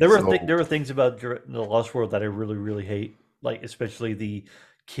movie. There were things about The Lost World that I really hate, like especially the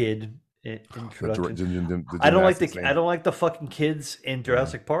kid introduction. I don't like the fucking kids in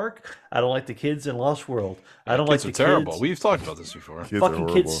Jurassic Park. I don't like the kids in Lost World. I don't like the kids. Terrible. We've talked about this before.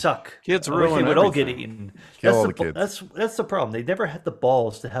 Kids suck. Kids ruin They would all get eaten. That's the problem. They never had the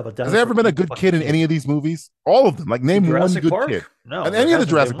balls to have a dinosaur. Has there ever been a good kid in any of these movies? All of them. Like name one good kid. No. In any of the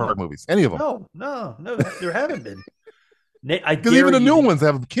Jurassic Park movies. Any of them. No, there haven't been. Because even the new ones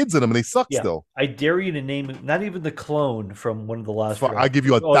have kids in them and they suck still. I dare you to name not even the clone from one of the last. I give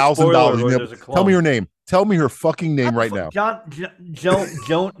you $1,000. Tell me her name. Tell me her fucking name right now.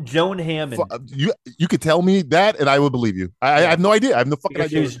 Joan Hammond. You could tell me that and I will believe you. I have no idea. I have no fucking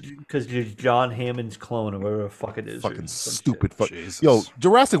idea. Because there's John Hammond's clone or whatever the fuck it is. Fucking stupid. Yo,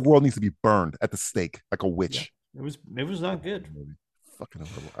 Jurassic World needs to be burned at the stake like a witch. Yeah. It was not good. Fucking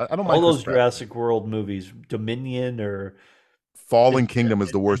I don't mind all those Jurassic World movies, Dominion or Fallen Kingdom is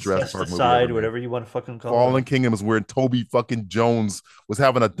the worst Jurassic Park movie. Whatever you want to fucking call Fallen Kingdom is where Toby fucking Jones was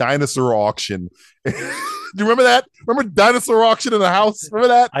having a dinosaur auction. Do you remember that? Remember dinosaur auction in the house?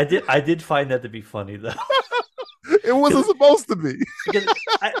 Remember that? I did find that to be funny though. It wasn't supposed to be.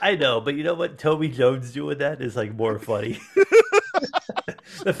 I know, but you know what? Toby Jones doing that is like more funny.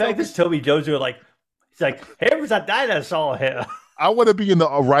 The fact that Toby Jones were like, he's like, here's a dinosaur here. I want to be in the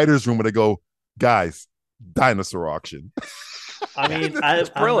writer's room where they go, guys, dinosaur auction. I mean, it's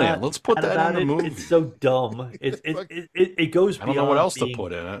brilliant. Let's put that in the movie. It's so dumb. It goes beyond. I don't know what else to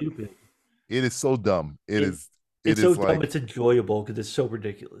put in it. Stupid. It is so dumb. It's so dumb. It's enjoyable because it's so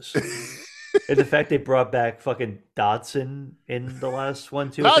ridiculous. And the fact they brought back fucking Dodson in the last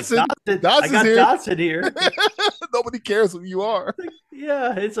one too. Dodson, I got here. Dodson here. Nobody cares who you are.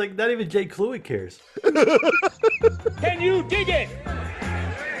 Yeah, it's like not even Jake Cluey cares. Can you dig it?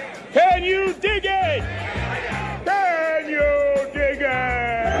 Can you dig it? Can you dig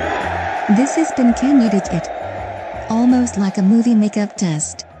it? This has been Can You Dig It? Almost like a movie makeup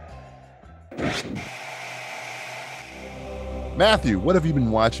test. Matthew, what have you been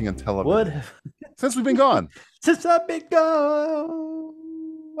watching on television? Since we've been gone? Since I've been gone,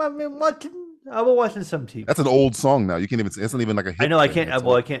 I've been watching some TV. That's an old song now. You can't even. It's not even like a hit. I know. I can't.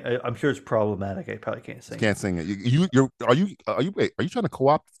 Well, I can't. I'm sure it's problematic. I probably can't sing. Can't sing it. Are you trying to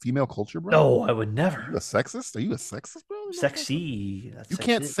co-opt female culture, bro? No, I would never. Are you a sexist? Are you a sexist, bro? Sexy. You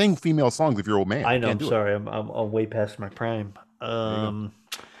can't sing female songs if you're an old man. I know. I'm sorry. I'm way past my prime.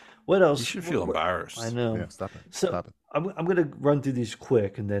 What else? You should feel embarrassed. I know. Yeah, stop it. So Stop it. I'm gonna run through these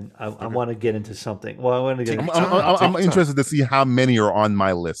quick, and then I want to get into something. Well, I want to get. I'm interested to see how many are on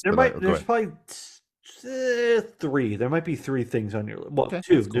my list. There's probably 3. There might be 3 things on your list. Well,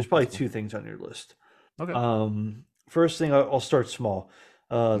 2. There's probably 2 things on your list. Okay. First thing, I'll start small.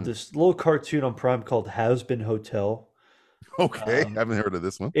 This little cartoon on Prime called Has Been Hotel. Okay, I haven't heard of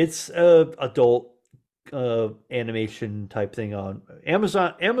this one. It's adult animation type thing on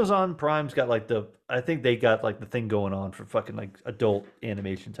Amazon. Amazon Prime's got I think they got like the thing going on for fucking like adult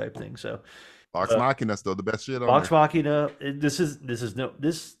animation type thing. So Vox Machina still the best shit on Vox there. Machina. This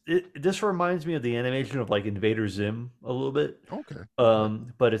reminds me of the animation of like Invader Zim a little bit. Okay.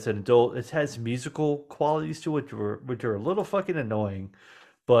 But it's an adult. It has musical qualities to it, which are a little fucking annoying.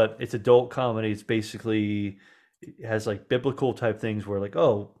 But it's adult comedy. It's basically. It has like biblical type things where like,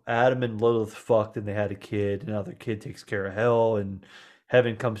 oh, Adam and Lilith fucked and they had a kid, and now their kid takes care of hell, and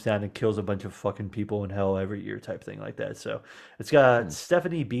heaven comes down and kills a bunch of fucking people in hell every year type thing like that. So it's got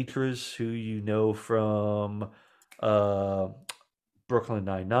Stephanie Beatriz, who you know from Brooklyn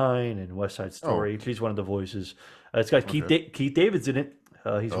Nine-Nine and West Side Story. She's one of the voices. It's got Keith David's in it.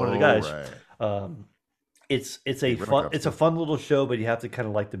 He's one of the guys. Right. It's a fun little show, but you have to kind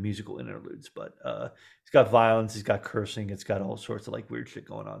of like the musical interludes. But it's got violence, it's got cursing, it's got all sorts of like weird shit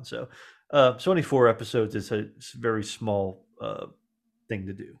going on. So it's only 4 episodes. It's a very small thing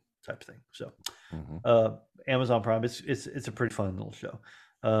to do type thing. So Amazon Prime, it's a pretty fun little show.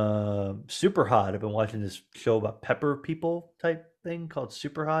 Super Hot. I've been watching this show about pepper people type thing called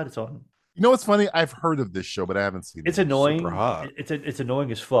Super Hot. It's on. You know what's funny? I've heard of this show, but I haven't seen it. It's annoying. Super Hot. It's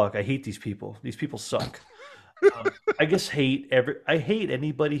annoying as fuck. I hate these people. These people suck. I just hate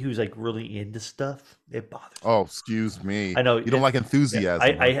anybody who's like really into stuff. It bothers me. Oh, excuse me. I know you don't like enthusiasm.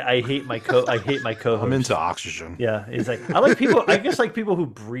 I hate my co-host. I'm into oxygen. Yeah, it's like I like people. I guess like people who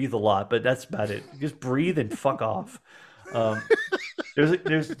breathe a lot, but that's about it. Just breathe and fuck off.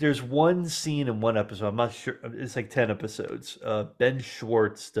 There's one scene in one episode. I'm not sure. It's like 10 episodes. Ben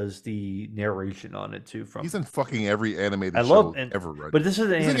Schwartz does the narration on it too. He's in fucking every animated I show love ever, right? But this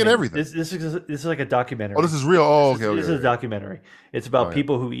is an He's anime. in everything. This is like a documentary. Oh, this is real. Oh, okay. This is a documentary. It's about yeah.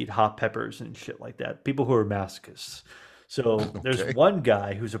 people who eat hot peppers and shit like that. People who are masochists. So there's one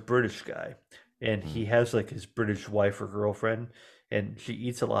guy who's a British guy, and he has like his British wife or girlfriend, and she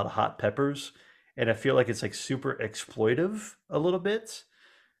eats a lot of hot peppers. And I feel like it's like super exploitive a little bit.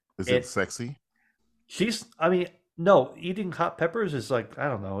 Is it sexy? No, eating hot peppers is like, I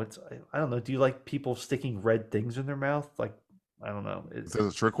don't know. I don't know. Do you like people sticking red things in their mouth? Like, I don't know. Is that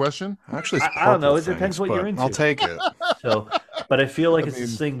a trick question? Actually, I don't know. It depends what you're into. I'll take it. So, but I feel like it's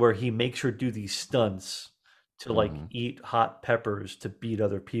this thing where he makes her do these stunts to like eat hot peppers to beat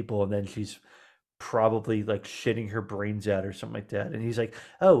other people, and then she's probably like shitting her brains out or something like that. And he's like,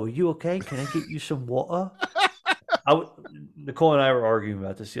 "Oh, are you okay? Can I get you some water?" Nicole and I were arguing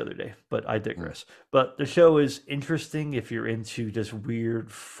about this the other day, but I digress. But the show is interesting if you're into just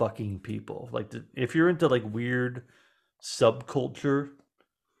weird fucking people. Like if you're into like weird subculture,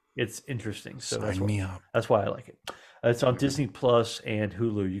 it's interesting. So Sign me up. That's why I like it. It's on Disney Plus and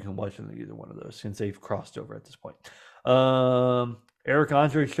Hulu. You can watch it on either one of those since they've crossed over at this point. Eric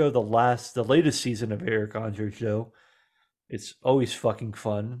Andre show, the latest season of Eric Andre show. It's always fucking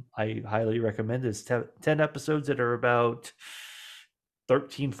fun. I highly recommend it. It's 10 episodes that are about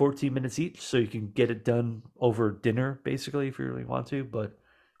 13, 14 minutes each, so you can get it done over dinner, basically, if you really want to. But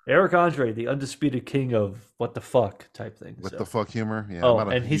Eric Andre, the undisputed king of what the fuck type thing. What the fuck humor? Yeah. Oh,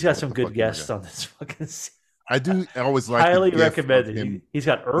 and he's got some good guests on this fucking season. I do always like highly recommend it. He's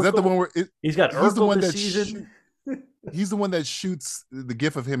got Urkel. Is that the one where he's got Urkel he's the one this that season? He's the one that shoots the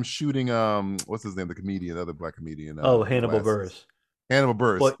gif of him shooting what's his name, the comedian, the other black comedian. Hannibal Buress. Hannibal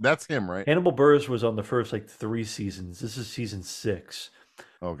Buress. But that's him, right? Hannibal Buress was on the first like 3 seasons. This is season 6.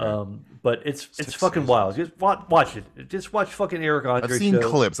 Okay. But it's fucking wild. Just watch it. Just watch fucking Eric Andre. I've seen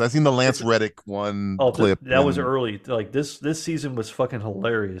clips. I've seen the Lance Reddick one clip. That was early. Like this season was fucking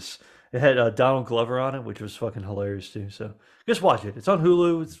hilarious. It had Donald Glover on it, which was fucking hilarious too. So just watch it. It's on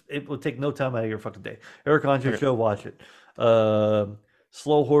Hulu. It will take no time out of your fucking day. Eric Andre show, watch it.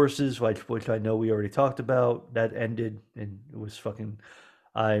 Slow Horses, which I know we already talked about. That ended, and it was fucking.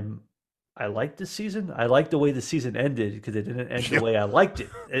 I liked this season. I liked the way the season ended because it didn't end the way I liked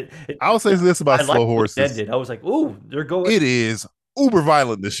it. I'll say this about Slow Horses. Ended. I was like, ooh, they're going. It is uber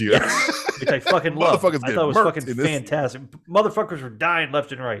violent this year. Which I fucking love. I thought it was fucking fantastic. Motherfuckers were dying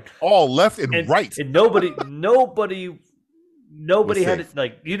left and right. All left and right. And nobody had it.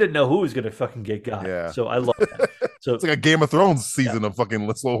 Like, you didn't know who was going to fucking get got. Yeah. So I love that. So it's like a Game of Thrones season of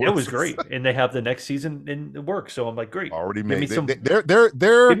fucking Slow Horses. It was great. And they have the next season in the work. So I'm like, great. Already made. Give me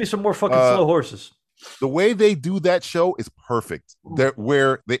give me some more fucking Slow Horses. The way they do that show is perfect.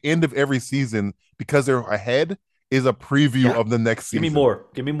 Where the end of every season, because they're ahead, is a preview of the next season.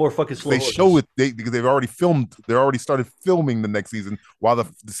 Give me more fucking Slow Horses. They show it because they've already filmed. They already started filming the next season while the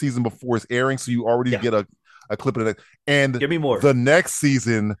season before is airing. So you already get a clip of it. And give me more. The next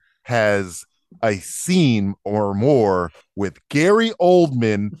season has a scene or more with Gary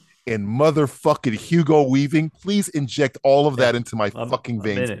Oldman and motherfucking Hugo Weaving. Please inject all of that into my fucking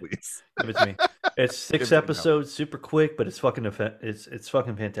veins, please. Give it to me. It's 6 episodes, super quick, but it's fucking it's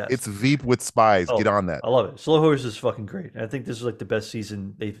fucking fantastic. It's Veep with spies. Get on that. I love it. Slow Horses is fucking great. I think this is like the best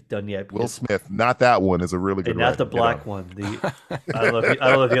season they've done yet. Will Smith, not that one, is a really good. Not the black one. I don't know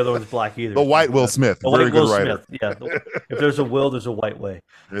if the other one's black either. The white Will Smith, the very white good Will writer. Smith. Yeah. If there's a will, there's a white way.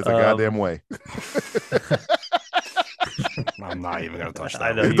 There's a goddamn way. I'm not even gonna touch that.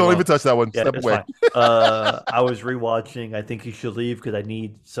 I know, don't even touch that one. Step away. I was rewatching I Think You Should Leave because I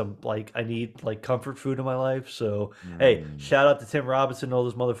need comfort food in my life. So hey, shout out to Tim Robinson and all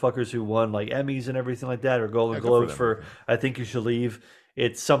those motherfuckers who won like Emmys and everything like that, or Golden Globes for I Think You Should Leave.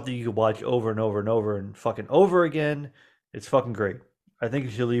 It's something you can watch over and over and over and fucking over again. It's fucking great. I Think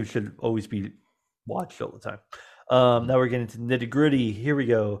You Should Leave should always be watched all the time. Now we're getting to nitty gritty. Here we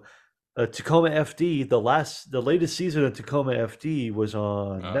go. Tacoma FD, the latest season of Tacoma FD was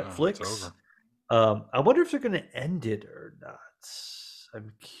on Netflix. I wonder if they're going to end it or not.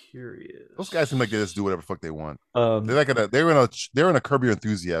 I'm curious. Those guys seem like they just do whatever the fuck they want. They're in a Curb Your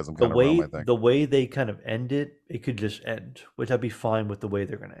Enthusiasm kind of realm, I think. The way they kind of end it, it could just end, which I'd be fine with the way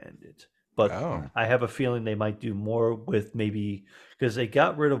they're going to end it. But I have a feeling they might do more with maybe because they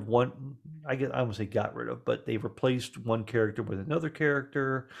got rid of one. I won't say got rid of, but they replaced one character with another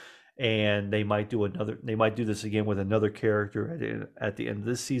character. And they might do another. They might do this again with another character at the end of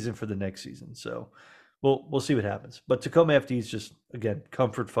this season for the next season. So, we'll see what happens. But Tacoma FD is just again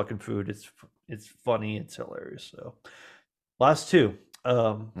comfort fucking food. It's funny. It's hilarious. So, Last two.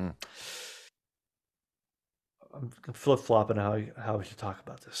 I'm flip flopping how we should talk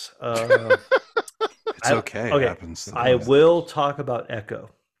about this. It's okay. It happens. I will talk about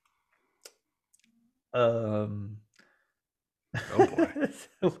Echo. Oh boy.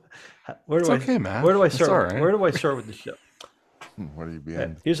 Okay, man. Where do I start? Right. Where do I start with the show? Where do you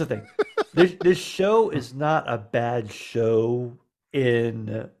begin? Here's the thing. This show is not a bad show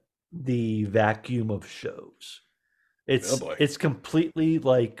in the vacuum of shows. It's completely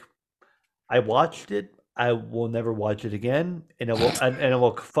like I watched it. I will never watch it again, and I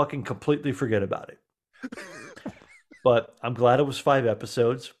will fucking completely forget about it. But I'm glad it was 5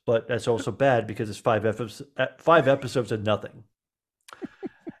 episodes. But that's also bad because it's 5 episodes of nothing.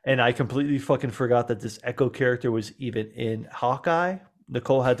 And I completely fucking forgot that this Echo character was even in Hawkeye.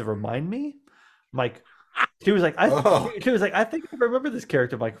 Nicole had to remind me. I'm like, she was like, I think I remember this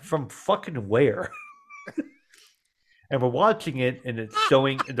character. I'm like, from fucking where? And we're watching it, and it's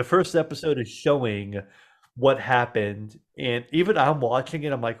showing. The first episode is showing what happened, and even I'm watching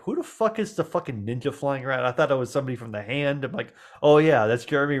it. I'm like, who the fuck is the fucking ninja flying around? I thought it was somebody from The Hand. I'm like, oh yeah, that's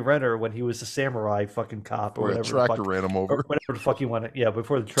Jeremy Renner when he was a samurai fucking cop or whatever. A tractor ran him over. Whatever the fuck you want to. Yeah,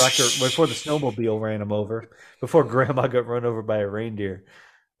 before the snowmobile ran him over, before Grandma got run over by a reindeer.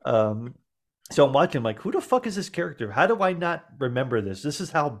 So I'm watching. I'm like, who the fuck is this character? How do I not remember this? This is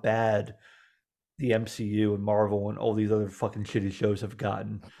how bad the MCU and Marvel and all these other fucking shitty shows have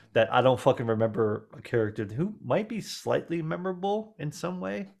gotten, that I don't fucking remember a character who might be slightly memorable in some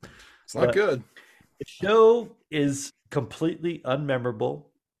way. It's not good. The show is completely unmemorable.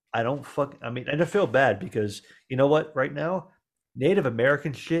 And I feel bad because you know what? Right now, Native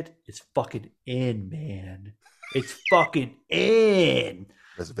American shit is fucking in, man. It's fucking in.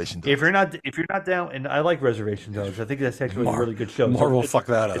 Reservation Dogs. If you're not down, and I like Reservation Dogs. I think that's actually a really good show. Marvel fuck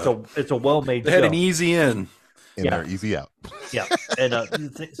that up. It's a well-made show. They had an easy in. And they're easy out. Yeah, and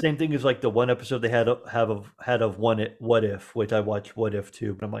same thing as like the one episode they had of What If, which I watched What If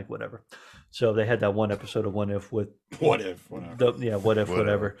too, but I'm like whatever. So they had that one episode of What If with What If, whatever. What If,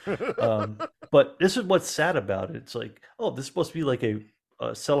 whatever. But this is what's sad about it. It's like, oh, this is supposed to be like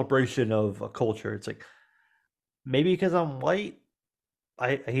a celebration of a culture. It's like maybe because I'm white,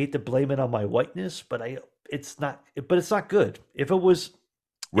 I hate to blame it on my whiteness, but it's not good. If it was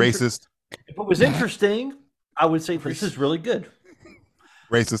racist, if it was interesting, I would say this is really good.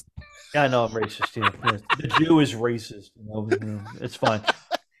 Racist. Yeah, I know I'm racist. Yeah. The Jew is racist. It's fine.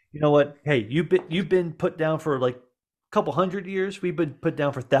 You know what? Hey, you've been put down for like a couple hundred years. We've been put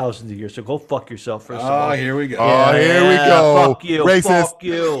down for thousands of years. So go fuck yourself. First of all. Here we go. Here we go. Fuck you. Racist. Fuck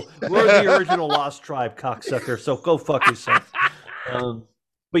you. We're the original Lost Tribe, cocksucker. So go fuck yourself.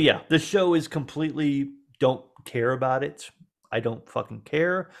 But yeah, the show is completely don't care about it. I don't fucking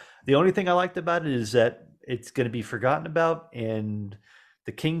care. The only thing I liked about it is that it's going to be forgotten about, and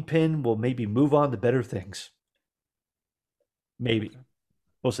the Kingpin will maybe move on to better things. Maybe.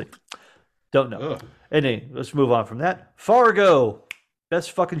 We'll see. Don't know. Anyway, let's move on from that. Fargo.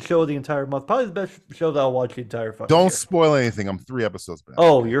 Best fucking show of the entire month. Probably the best show that I'll watch the entire fucking Don't year. spoil anything. I'm 3 episodes back.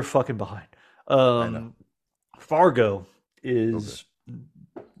 Oh, you're fucking behind. I know. Fargo is...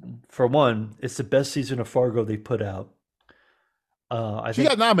 For one, it's the best season of Fargo they put out. She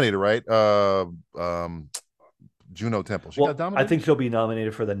got nominated, right? Juno Temple. She got nominated? I think she'll be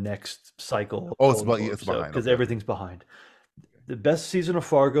nominated for the next cycle. Oh, it's behind. Because everything's behind. The best season of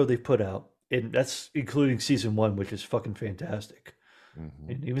Fargo they put out, and that's including season 1, which is fucking fantastic. Mm-hmm.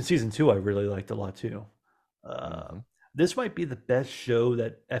 And even season 2, I really liked a lot too. This might be the best show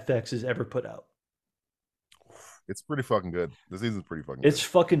that FX has ever put out. It's pretty fucking good. The season's pretty fucking good. It's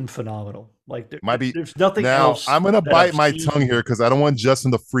fucking phenomenal. Like there's nothing now, else. I'm gonna bite my tongue here because I don't want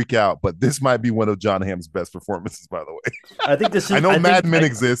Justin to freak out, but this might be one of John Hamm's best performances, by the way. I think this is. I know Mad Men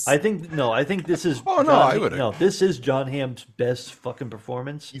exists. I think this is. This is John Hamm's best fucking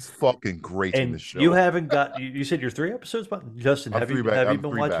performance. He's fucking great in this show. You haven't got. You said you're 3 episodes, but Justin, have you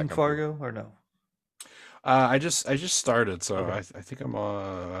been watching Fargo or no? I just started, so okay. I think I'm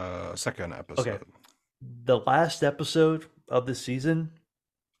on second episode. Okay. The last episode of the season,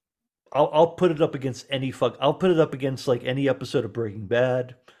 I'll put it up against I'll put it up against like any episode of Breaking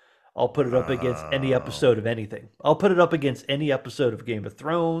Bad. I'll put it up against any episode of anything. I'll put it up against any episode of Game of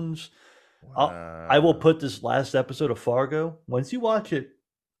Thrones. I will put this last episode of Fargo, once you watch it,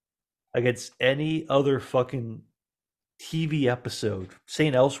 against any other fucking TV episode.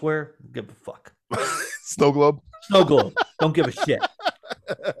 Saying elsewhere, give a fuck. Snow Globe. Don't give a shit.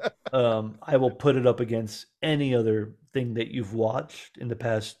 I will put it up against any other thing that you've watched in the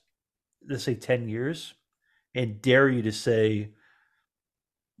past, let's say 10 years, and dare you to say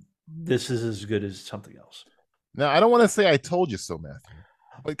this is as good as something else. Now, I don't want to say I told you so, Matthew.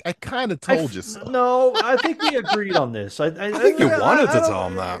 But I kind of told you so. No, I think we agreed on this. I think you wanted to tell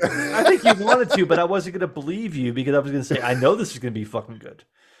him that. I think you wanted to, but I wasn't going to believe you because I was going to say, I know this is going to be fucking good.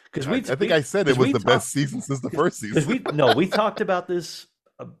 Because I think I said it was the best season since the first season. We talked about this,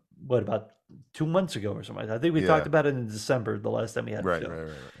 about 2 months ago or something. I think we talked about it in December, the last time we had the show.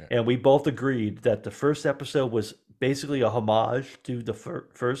 Right. And we both agreed that the first episode was basically a homage to the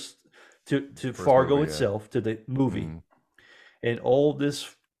first Fargo movie, itself, to the movie. Mm-hmm. And all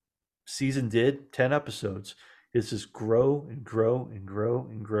this season did, 10 episodes, is just grow and grow and grow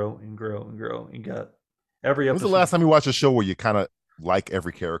and grow and grow and grow and got every episode. When was the last time you watched a show where you kind of like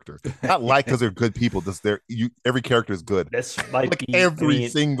every character? Not like because they're good people, just every character is good. That's like every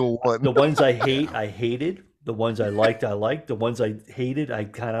single one. The ones I hated. The ones I liked, I liked. The ones I hated, I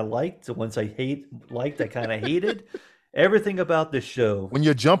kind of liked. The ones I liked, I kind of hated. Everything about this show. When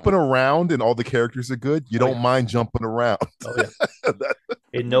you're jumping around and all the characters are good, you don't mind jumping around. Oh, yeah.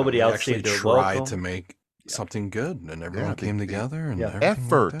 And nobody outstayed their tried welcome. to make something good, and everyone came together. And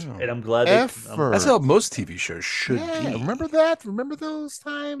effort. And I'm glad that's how most TV shows should be. Remember that? Remember those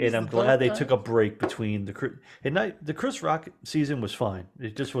times? And I'm glad they took a break between the Chris Rock season was fine.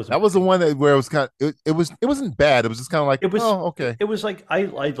 It just wasn't. That was the one where it was kind of it wasn't bad. It was just kind of like okay. It was like I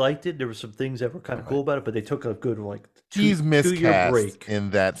liked it. There were some things that were kind of cool about it, but they took a good he's miscast break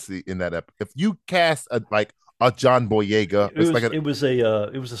in that if you cast a John Boyega, it was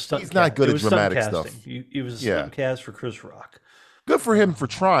a stunt. He's not good at dramatic stuff. It was a stunt cast for Chris Rock. Good for him for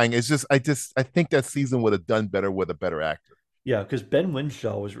trying. It's just I think that season would have done better with a better actor. Yeah, because Ben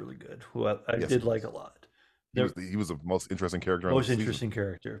Winshaw was really good, who I did like a lot. He was the most interesting character.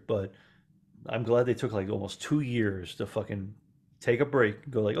 Character, but I'm glad they took almost 2 years to fucking take a break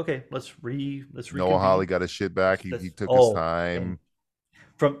and go okay, let's Noah Hawley got his shit back. He took his time.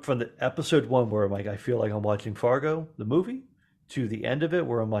 From the episode 1 where I'm I feel like I'm watching Fargo, the movie, to the end of it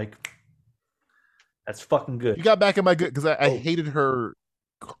where I'm that's fucking good. You got back in my good because I hated her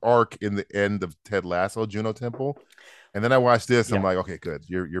arc in the end of Ted Lasso, Juno Temple. And then I watched this and I'm okay, good.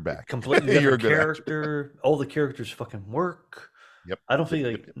 You're back. Completely different character. All the characters fucking work. Yep. I don't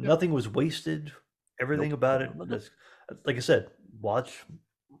feel nothing was wasted. Everything about it. Like I said, watch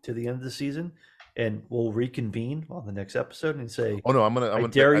to the end of the season and we'll reconvene on the next episode and say, "Oh no, I'm gonna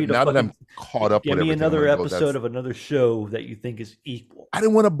dare you to now that I'm caught up give with me another episode of another show that you think is equal." I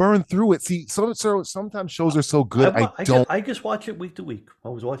didn't want to burn through it. See, sometimes shows are so good. I just watch it week to week. I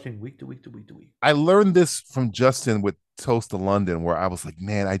was watching week to week to week to week. I learned this from Justin with Toast to London, where I was like,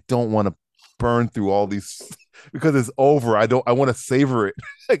 man, I don't want to burn through all these because it's over. I want to savor it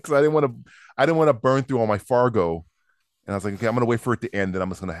because I didn't want to burn through all my Fargo. And I was like, okay, I'm going to wait for it to end, and I'm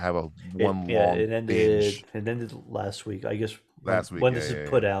just going to have a long binge. It ended last week. I guess when this is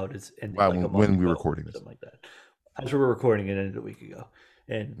put out, it's ended when we were recording this. Something like that. As we were recording it, ended a week ago.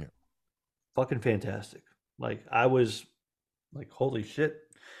 And fucking fantastic. I was holy shit.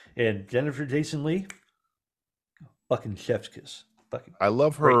 And Jennifer Jason Leigh, fucking chef's kiss. Fucking I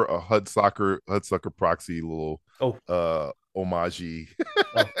love her Hudsucker proxy little homage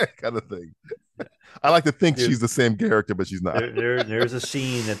kind of thing. I like to think she's the same character, but she's not. There's a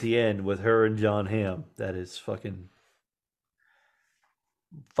scene at the end with her and John Hamm that is fucking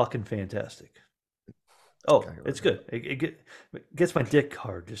fantastic. Oh, it's good. It gets my dick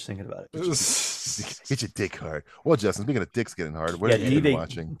hard just thinking about it. Get your dick hard. Well, Justin, speaking of dicks getting hard, what are you been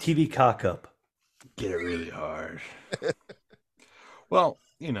watching? TV cock up. Get it really hard. Well,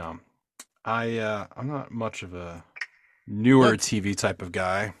 I'm not much of a newer TV type of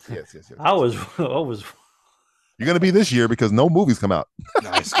guy. Yes. I was. You're gonna be this year because no movies come out.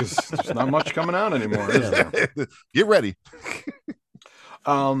 Nice, because there's not much coming out anymore. Is there? Get ready.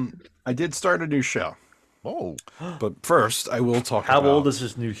 I did start a new show. Oh, but first I will talk. How old is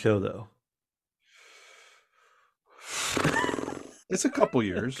this new show, though? It's a couple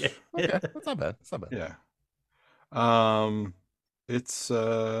years. Okay, that's not bad. Yeah.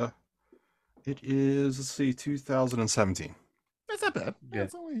 It is, let's see, 2017. That's not bad. Yeah,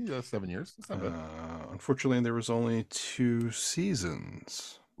 it's only 7 years. That's not bad. Unfortunately, there was only 2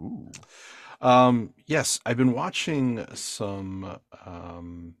 seasons. Ooh. Yes, I've been watching some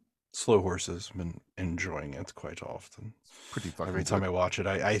Slow Horses. I've been enjoying it quite often. Pretty fucking Every time I watch it,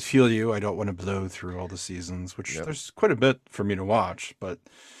 I feel you. I don't want to blow through all the seasons, which there's quite a bit for me to watch, but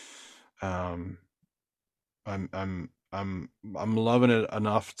I'm loving it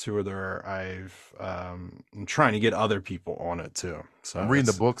enough to where I'm trying to get other people on it too. So I'm reading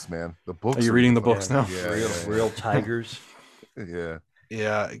the books, man. The books. Are you reading the books now? Yeah, real tigers. Yeah.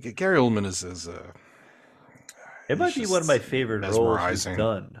 Gary Oldman is it might be one of my favorite roles he's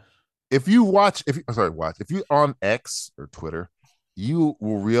done. if you on X or Twitter, you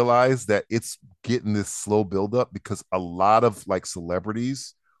will realize that it's getting this slow build up because a lot of like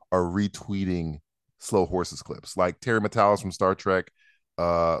celebrities are retweeting Slow Horses clips, like Terry Matalas from Star Trek.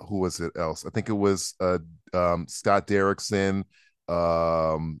 Who was it else? I think it was Scott Derrickson,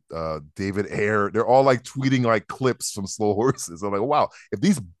 David Ayer. They're all like tweeting like clips from Slow Horses. I'm like, wow, if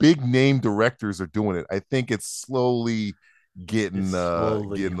these big name directors are doing it, I think it's slowly getting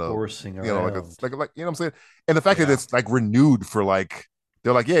horsing around. like you know what I'm saying. And the fact that it's like renewed for like,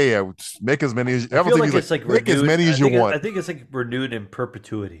 they're like, yeah, make as many as. I feel like it's like make as many as you want. I think it's like renewed in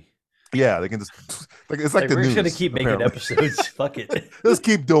perpetuity. Yeah, they can just like it's like the we're news. Just gonna keep making episodes. Fuck it. Just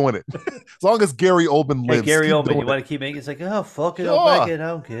keep doing it. As long as Gary Oldman lives. Hey, Gary Oldman, you want to keep making it? It's like, oh fuck it, I'll make it. I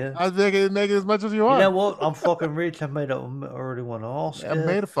don't care. I think it make it as much as you want. You know what? I'm fucking rich. I already won an Oscar. I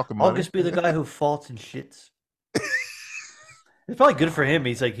made a fucking money. I'll just be the guy who farts and shits. It's probably good for him.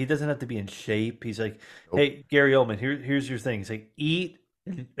 He's like, he doesn't have to be in shape. He's like, hey, Gary Oldman, here's your thing. He's like, eat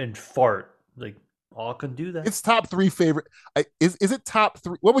and fart. Like, I can do that. It's top 3 favorite. Is it top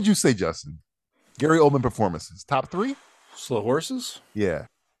 3? What would you say, Justin? Gary Oldman performances top 3? Slow Horses. Yeah.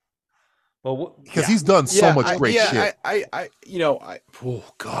 Well, because he's done so much great shit. Oh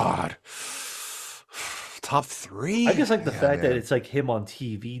God. Top 3. I just like the fact that it's like him on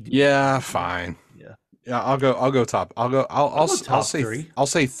TV. Yeah, fine. Yeah, I'll go top. I'll say 3. I'll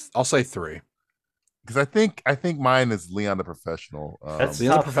say 3. Because I think mine is Leon the Professional. That's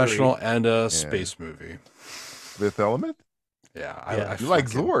Leon the Professional 3. And a space movie. Fifth Element? Yeah, I you like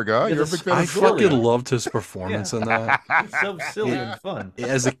Zorg, huh? You're a big fan of Zorg. I fucking loved his performance in that. It's so silly and fun.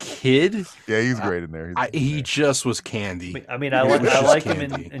 As a kid, yeah, he's great in there. He just was candy. I mean, I like him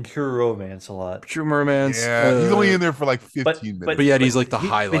in True Romance a lot. True Romance. Yeah, he's only in there for like 15 minutes. But yet he's like the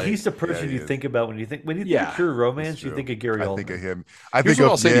highlight. But he's the person you think about when you think of True Romance. You think of Gary Oldman. I think of him. I think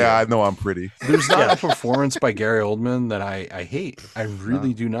of I know I'm pretty. There's not a performance by Gary Oldman that I hate. I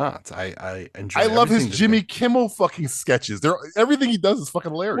really do not. I enjoy. I love his Jimmy Kimmel fucking sketches. Everything he does is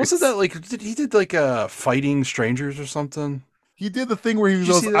fucking hilarious. Wasn't that like he did like Fighting Strangers or something? He did the thing where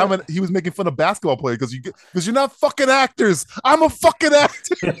he was making fun of basketball players because you're not fucking actors. I'm a fucking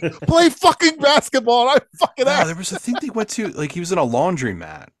actor. Play fucking basketball. I'm fucking actor. There was a thing they went to, like he was in a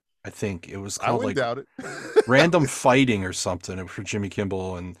laundromat. I think it was called like doubt it. Random Fighting or something for Jimmy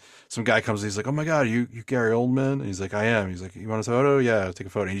Kimmel, and some guy comes. He's like, "Oh my god, you Gary Oldman?" And he's like, "I am." He's like, "You want a photo?" Yeah, I'll take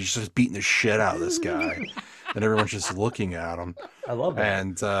a photo. And he's just beating the shit out of this guy, and everyone's just looking at him. I love that.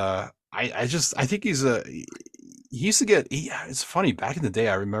 And I think he used to get. It's funny. Back in the day,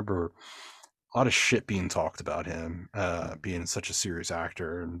 I remember a lot of shit being talked about him being such a serious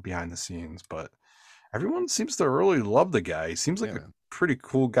actor and behind the scenes, but everyone seems to really love the guy. He seems like a pretty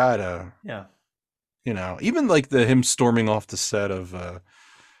cool guy to, even like him storming off the set of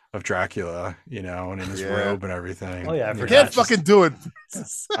Dracula, and in his robe and everything. Oh yeah, I can't fucking do it.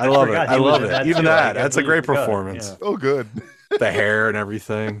 I love it. I love it. Even that's a great performance. Yeah. Oh, good. The hair and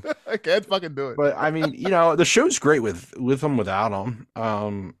everything. I can't fucking do it. But I mean, the show's great with him, without him.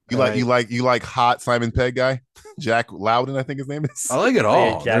 You like hot Simon Pegg guy, Jack Loudon, I think his name is. I like it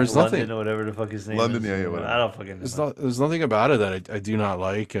all. Jack There's London nothing. Or whatever the fuck his name London, is. yeah, whatever. I don't fucking know. There's nothing about it that I do not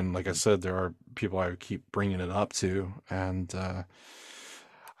like, and like I said, there are people I keep bringing it up to, and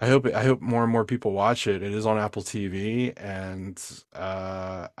I hope more and more people watch it. It is on Apple TV, and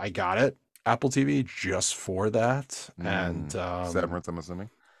I got it Apple TV just for that. And Severance, I'm assuming.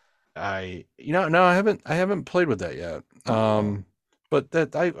 No, I haven't played with that yet. But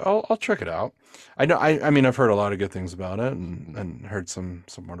that I'll check it out. I know. I mean, I've heard a lot of good things about it, and heard some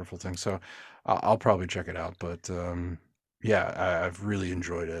wonderful things. So I'll probably check it out. But I've really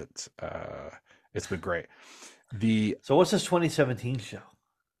enjoyed it. It's been great. So what's this 2017 show?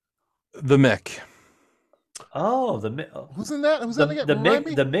 The Mick. Oh, the Mick. Who's in that? Who's the, that again? the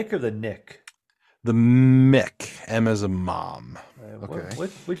Mick? The Mick or the Nick? The Mick. M as a mom. Okay.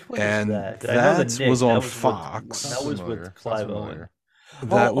 Which one and is that? That was on Fox. That was with Clive Owen.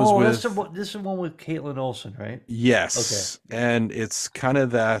 That was with. This is one with Caitlin Olsen, right? Yes. Okay. And it's kind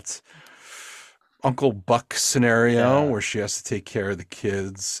of that Uncle Buck scenario where she has to take care of the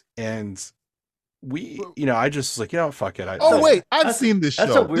kids, and I just was like, fuck it. I've seen this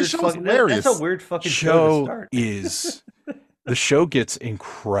show. This show's hilarious. That's a weird fucking show to start. The show gets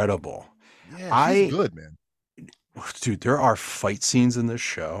incredible. Yeah, she's good, man. Dude, there are fight scenes in this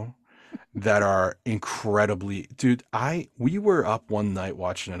show that are incredibly. Dude, we were up one night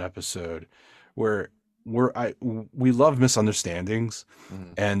watching an episode where we love misunderstandings,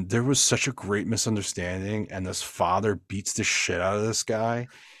 and there was such a great misunderstanding, and this father beats the shit out of this guy,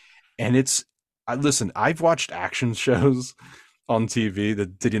 and listen, I've watched action shows on TV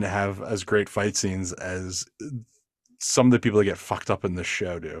that didn't have as great fight scenes as some of the people that get fucked up in this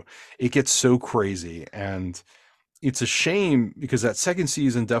show do. It gets so crazy, and it's a shame because that second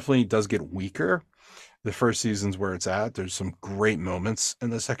season definitely does get weaker. The first season's where it's at. There's some great moments in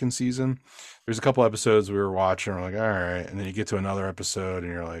the second season. There's a couple episodes we were watching, we're like, all right, and then you get to another episode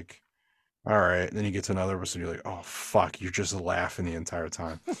and you're like, all right, and then you get to another episode, you're like, oh fuck, you're just laughing the entire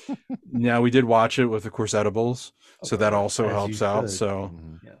time. Now we did watch it with, of course, edibles, so that also helps out. So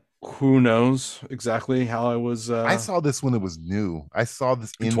who knows exactly how I was. I saw this when it was new. I saw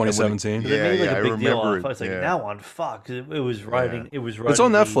this in 2017. I remember it. I was like, now on Fox. It was writing. It was writing. It's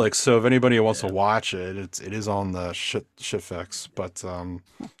on Netflix, so if anybody wants to watch it, it is on the shitfix. But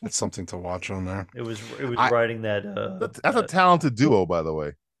it's something to watch on there. It was writing that. That's a talented duo, by the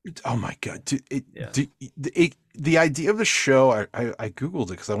way. Oh my god! The idea of the show, I googled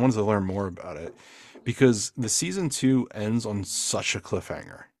it because I wanted to learn more about it, because the season 2 ends on such a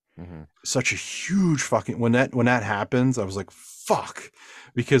cliffhanger. Such a huge fucking when that happens, I was like, fuck,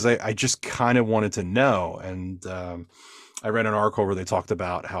 because I just kind of wanted to know. And I read an article where they talked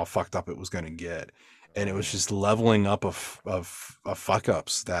about how fucked up it was going to get, and it was just leveling up of fuck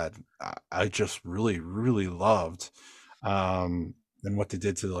ups that I just really loved, and what they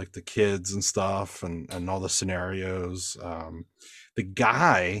did to like the kids and stuff, and all the scenarios. The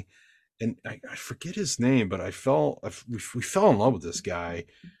guy, and I forget his name, but we fell in love with this guy.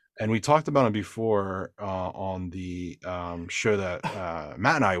 And we talked about him before on the show that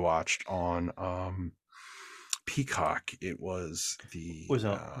Matt and I watched on Peacock. It was was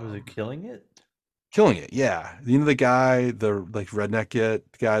it Killing It? Killing It, yeah. You know the guy, the like redneck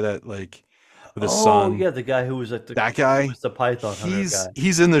guy that like with his son. Oh yeah, the guy who was like that guy. Who was the Python hunter guy.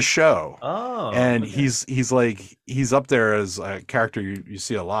 He's in the show. Oh, and okay. he's up there as a character you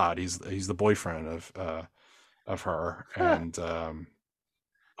see a lot. He's the boyfriend of her, and.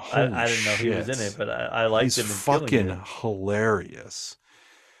 I didn't know he was in it, but I liked him. He's fucking hilarious.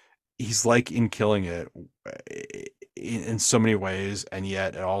 He's like in Killing It in so many ways, and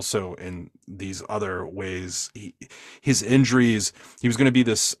yet also in these other ways. His injuries. He was going to be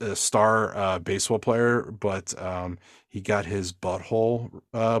this star baseball player, but he got his butthole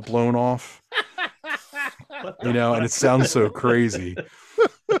blown off. And it sounds so crazy.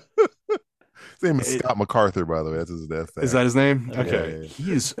 His name is Scott MacArthur, by the way. That's his death. Is that his name? Okay. Yeah.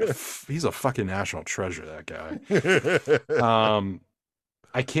 He's a fucking national treasure, that guy.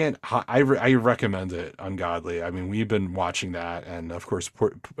 I recommend it, Ungodly. I mean, we've been watching that, and of course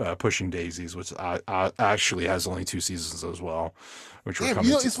Pushing Daisies, which actually has only 2 seasons as well, which we're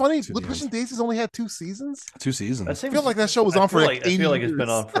coming it's funny, Pushing Daisies only had 2 seasons. 2 seasons. I feel like that show was on for like 80 I feel like years. It's been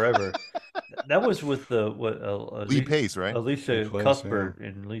on forever. That was with Lee Pace, right? Alicia Cuthbert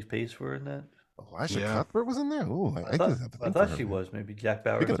and Lee Pace were in that. Alicia Cuthbert was in there. Oh, I thought she was. Maybe Jack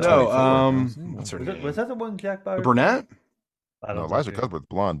Bauer. No, what's her name? Was that the one Jack Bauer? The brunette? I don't know. Elijah Cuthbert's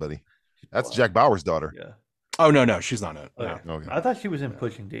blonde, buddy. That's Jack Bauer's daughter. Yeah. Oh no, she's not it. Okay. No. Okay. I thought she was in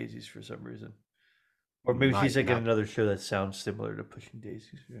Pushing Daisies for some reason, or maybe she's like in another show that sounds similar to Pushing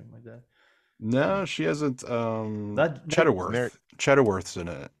Daisies or something like that. No, she hasn't. Not Chetterworth. Chetterworth's in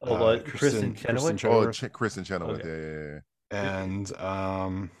it. Oh, Kristen Chenoweth. Oh, Kristen Chenoweth. Okay. Yeah.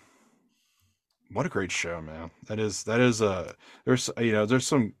 And what a great show, man! That is there's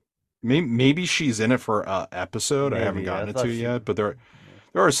some. Maybe she's in it for an episode. Maybe, I haven't gotten to yet, but there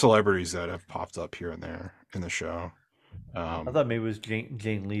are celebrities that have popped up here and there in the show. I thought maybe it was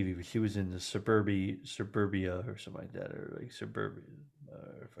Jane Levy, but she was in the Suburbia or something like that, or like Suburbia.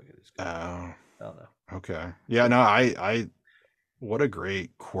 If I could I don't know. Okay. Yeah. No. I. What a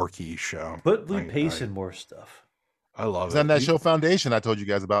great quirky show. Put Lee Pace in more stuff. I love it. It's on that show Foundation I told you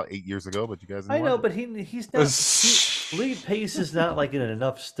guys about 8 years ago, but you guys didn't I know, watch but he's not. Lee Pace is not like in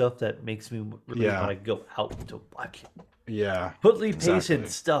enough stuff that makes me really want to go out to watch it. Yeah. Put Lee Pace in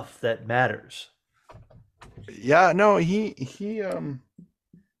stuff that matters. Yeah, no, he's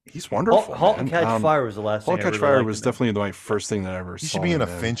wonderful. Halt and Catch Fire was the last thing. Halt and Catch Fire was definitely my first thing that I ever saw. He should be in a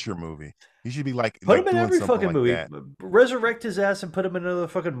Fincher movie. He should be like put him in every fucking like movie. That. Resurrect his ass and put him in another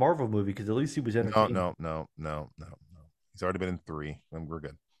fucking Marvel movie because at least he was entertaining. No. He's already been in 3, and we're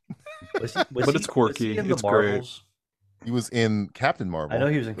good. But it's quirky. It's great. He was in Captain Marvel. I know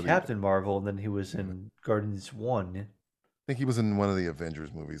he was in Captain Marvel, and then he was in Guardians 1. think he was in one of the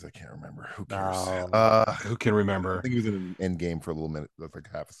Avengers movies. I can't remember. Who cares? Who can remember? I think he was in an Endgame for a little minute. That's like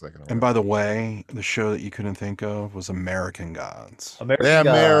half a second. And by the way, the show that you couldn't think of was American Gods.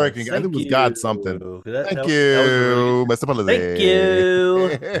 American Gods. I think it was God something. Thank you. Thank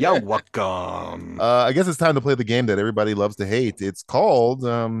you. You're welcome. I guess it's time to play the game that everybody loves to hate. It's called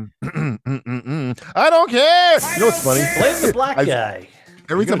I don't care. You know what's funny? Blame the black guy.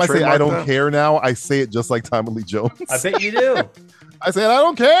 Every time I say I don't care now, I say it just like Tommy Lee Jones. I bet you do. I said I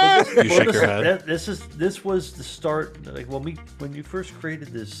don't care. You shake your head. This was the start. Like when you first created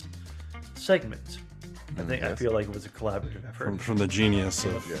this segment, I feel like it was a collaborative effort from the genius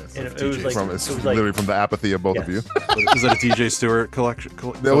of. It was literally from the apathy of both of you. Is that a DJ Stewart collection?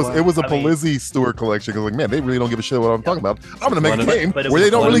 It was a Polizzi Stewart collection. Like, man, they really don't give a shit what I'm talking about. I'm going to make a game where they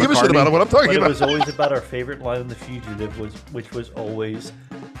don't really give a shit about what I'm talking about. It was always about our favorite line in The Fugitive, which was always,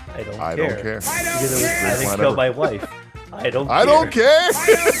 I don't care. I think kill my wife. I don't care.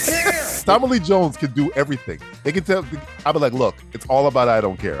 Tommy Lee Jones can do everything. They can tell. I'll be like, look, it's all about I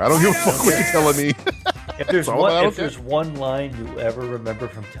don't care. I don't give a fuck what you're telling me. If there's one line you ever remember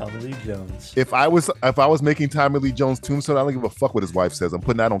from Tommy Lee Jones, if I was making Tommy Lee Jones' tombstone, I don't give a fuck what his wife says. I'm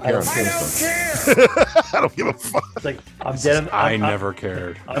putting I don't care on tombstone. I don't give a fuck. It's like I'm dead. I never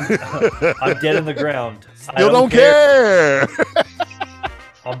cared. I'm dead in the ground. Still don't care.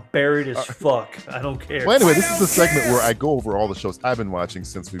 I'm buried as fuck. I don't care. Well, anyway, this is the segment where I go over all the shows I've been watching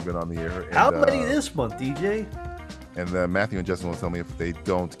since we've been on the air. And, how many this month, DJ? And Matthew and Justin will tell me if they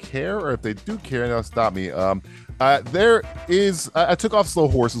don't care or if they do care, and they'll stop me. There is. I took off Slow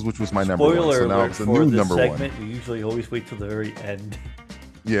Horses, which was my number one. Spoiler so now alert it's a for new this number segment. one. We usually always wait till the very end.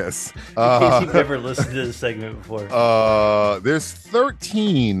 Yes. In case you've never listened to this segment before. There's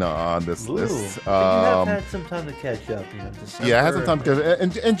 13 on this list. You have had some time to catch up. Yeah, I had some time to catch up.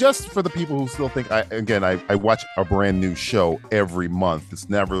 And just for the people who still think, I watch a brand new show every month. It's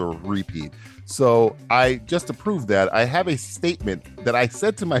never a repeat. So just to prove that, I have a statement that I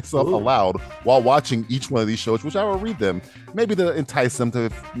said to myself aloud while watching each one of these shows, which I will read them, maybe to entice them to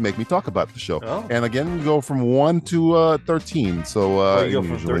make me talk about the show. Oh. And again, we go from 1 to 13. So you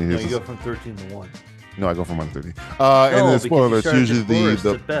go from 13 to 1. No, I go from 1 to 13. And the spoiler, it's usually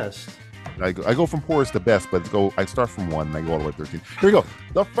the best. I go from poorest to best, but I start from 1 and I go all the way to 13. Here we go.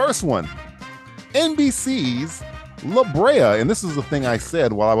 The first one, NBC's La Brea, and this is the thing I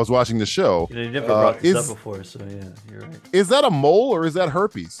said while I was watching the show. You never brought this up before, so yeah, you're right. Is that a mole or is that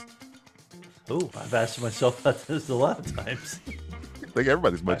herpes? Oh, I've asked myself about this a lot of times. I think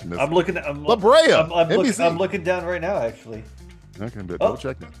everybody's mentioned this. I'm looking at La Brea. I'm looking down right now, actually. Okay, but double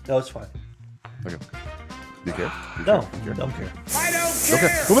check that. No, it's fine. Okay. Do you care? No, don't care. I don't care.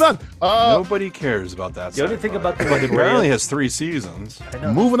 Okay, moving on. Nobody cares about that. The only thing about the it apparently has 3 seasons.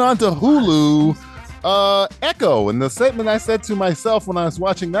 Moving on to Hulu. Echo, and the statement I said to myself when I was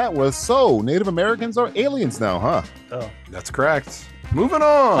watching that was, so Native Americans are aliens now, huh? Oh, that's correct. Moving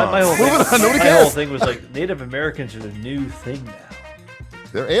on. My whole thing was like, Native Americans are the new thing now.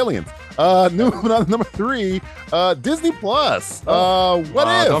 They're aliens. Moving on to number 3, Disney Plus. What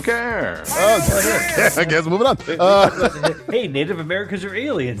if? Don't care. I guess moving on. Hey, Native Americans are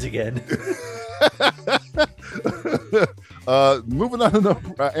aliens again. Moving on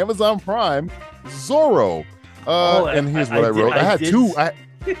to Amazon Prime, Zorro. And here's what I wrote.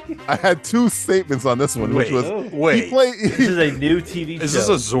 I had 2 statements on this one, which was this is a new TV show. Is this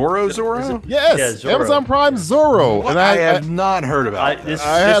a Zorro? Yes, yeah, Zorro. Amazon Prime Zorro. And I have not heard about this.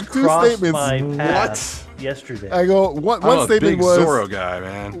 I have 2 statements. My path yesterday. I go. One statement was Zorro guy,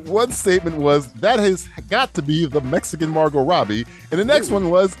 man. One statement was that has got to be the Mexican Margot Robbie, and the next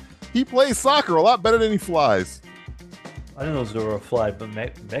one was he plays soccer a lot better than he flies. I don't know Zorro fly, but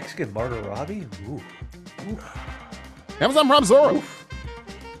Mexican Margot Robbie? Ooh. Amazon Prime Zorro. Oof.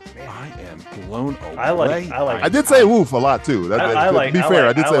 I am blown away. I did say woof a lot too. To be fair,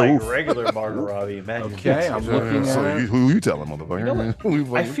 I did say woof. Regular Margot Robbie. Imagine. Okay, I'm looking at it. Who you telling, motherfucker? You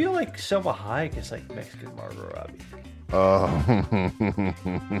know I feel like Selma Hayek is like Mexican Margot Robbie.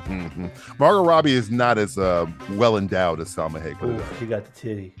 Margot Robbie is not as well endowed as Selma Hayek. Ooh, she got the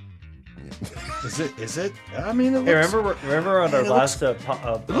titty. Is it? I mean, it looks, remember on our last it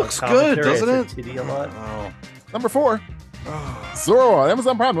looks good, doesn't it? Titty a lot. Oh. Number 4, Zorro on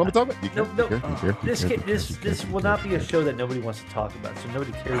Amazon Prime. Let me talk about it. This will not be a show that nobody wants to talk about, so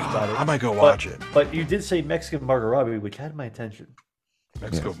nobody cares about it. I might go watch it. But you did say Mexican Margot Robbie, which had my attention.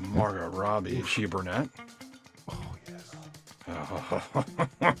 Mexico Margot Robbie. Is she a brunette? Oh yes.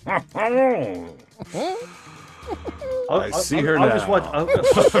 I see her now. I'm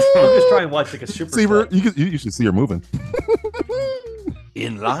just trying to watch like a super. See her. You should see her moving.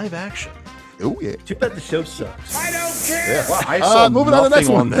 In live action, Oh yeah. Too bad the show sucks. I don't care. Yeah. Wow, I saw moving on to the next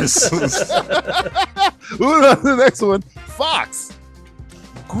nothing one. on this. Moving on to the next one. Fox.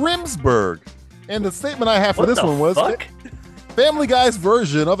 Grimsburg. And the statement I have for What this the one was fuck? Family Guy's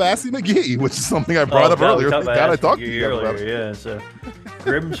version of Assy McGee, which is something I brought up earlier. Thank God I talked to you guys about it. Yeah, so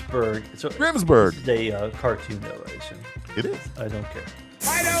Grimsburg. So Grimsburg. This is a cartoon, though, I assume. It is. I don't care.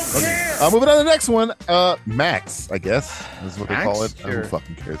 I don't care. Moving on to the next one. Max, I guess is what they call it. Sure. Who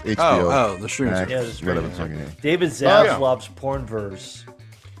fucking cares? HBO. the streaming. Max, Yeah, the streaming. whatever the fucking name. David yeah. Zaslav's Pornverse.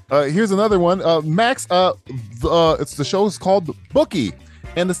 Here's another one. Max, it's the show's called Bookie.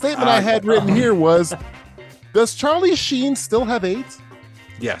 And the statement I had written here was, does Charlie Sheen still have AIDS?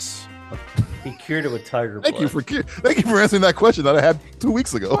 Yes. He cured it with tiger blood. Thank you for answering that question that I had 2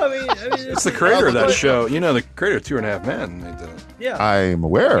 weeks ago. I mean, It's the creator of that show. You know, the creator of 2.5 Men. They did it. Yeah. I'm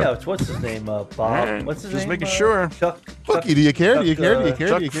aware. Yeah, what's his name? Bob. What's his name? Just making sure. Chuck. Bookie, do you care? Do you care? Do you care?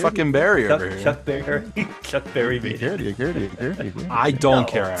 Chuck Do you care? fucking Berry over here. Chuck Berry. Chuck Berry. Do you care? Do you care? Do you care? Do you care? I don't No.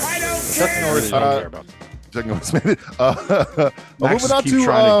 care. I Actually. don't Chuck care. Norris. I don't care about that. Check Norris made it. Max Moving on keeps to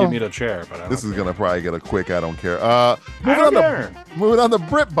trying to give me the chair, but I don't this is care. gonna probably get a quick. I don't care. Moving on to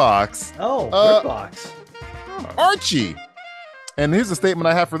BritBox. Oh, BritBox. Archie. And here's the statement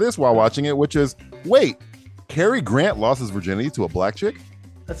I have for this while watching it, which is, wait, Cary Grant lost his virginity to a black chick?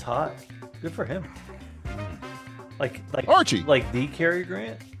 That's hot. Good for him. Like Archie. Like the Cary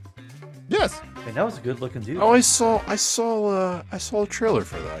Grant. Yes, I mean, that was a good looking dude. Oh, I saw a trailer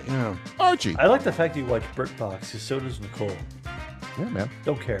for that. Yeah. Archie. I like the fact you watch BritBox because so does Nicole. Yeah, man.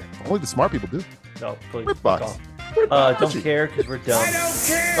 Don't care. Only the smart people do. No, please. BritBox. fuck off. Archie. Don't care because we're dumb. I don't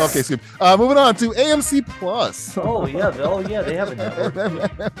care. Okay, skip. Moving on to AMC Plus. Oh yeah, they have a network.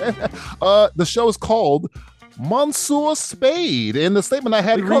 The show is called Monsieur Spade. And the statement I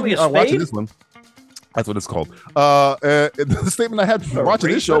had You call me a watching spade? this one. That's what it's called. The statement I had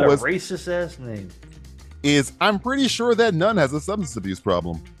watching this show What a was, racist ass name. I'm pretty sure that none has a substance abuse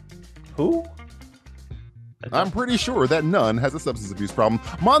problem. Who? I'm pretty sure that none has a substance abuse problem.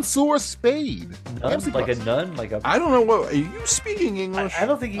 Monsieur Spade. Nun? AMC Like a Plus. nun? Like a? I don't know what. Are you speaking English? I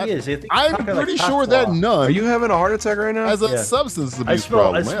don't think he is. I think he's I'm talking like pretty sure that patois. none Are you having a heart attack right now? has a Yeah. substance I abuse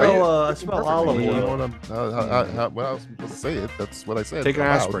smell. I problem. smell olive You know oil. what I'm- what I was supposed to say it. That's what I said. Take an out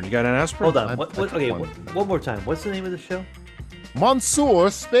loud. aspirin. You got an aspirin? Hold on. I What, took okay, one. one more time. What's the name of the show? Monsieur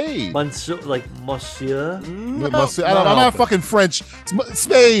Spade. Monsieur, like Monsieur. Monsieur, I'm not fucking French. It's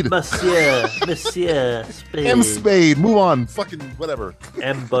Spade. Monsieur Spade. M Spade. Move on. Fucking whatever.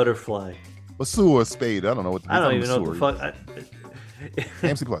 M Butterfly. Monsieur Spade. I don't know what. I don't even know what the Monsieur. fuck.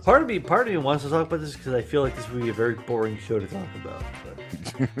 AMC Plus. Part of me wants to talk about this because I feel like this would be a very boring show to talk about.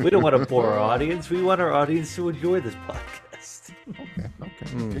 But we don't want to bore our audience. We want our audience to enjoy this podcast.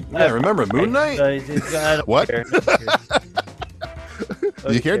 Okay. Yeah, remember Moon Knight? I don't What? care.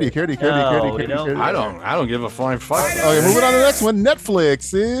 Do you care? Do you care? Do you care? Do you care? Do you care? Do you care? I don't give a flying fuck. Okay, moving on to the next one.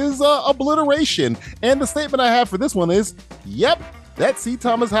 Netflix is Obliteration. And the statement I have for this one is, yep, that's C.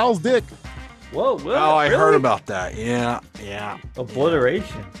 Thomas Howell's dick. Whoa, whoa. Oh, I really? heard about that. Yeah.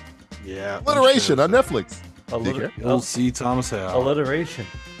 Obliteration. Yeah. Obliteration on Netflix. Alliter- care? Old C. Thomas Howell. alliteration.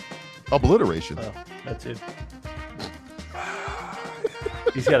 Obliteration. Oh, that's it.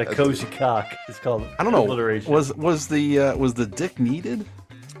 He's got a cozy cock. It's called I don't know. Obliteration. Was the dick needed?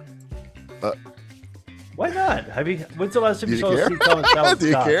 Why not? When's the last time Do you you saw care? C. Thomas Howell's Do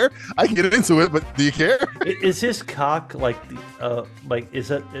you cock? care? I can get into it, but do you care? Is his cock like the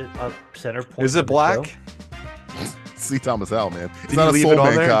is it a center point? Is of it the black? show? C. Thomas Howell, man. It's Did not he a leave Soul it on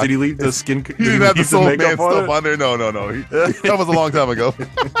Man there? cock. Did he leave the skin? He didn't have the leave Soul Man makeup stuff it? on there. No. That was a long time ago.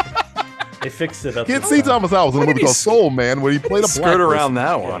 They fixed it up. Kid C. Thomas Howell was in a movie called Soul Man where he played a black Skirt around person.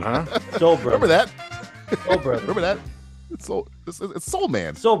 that one, huh? Soul brother. Remember that? Soul brother. Remember that? It's Soul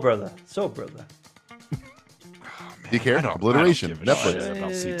Man. Soul brother. Soul brother. Do you care? I don't Obliteration. give a shit Netflix.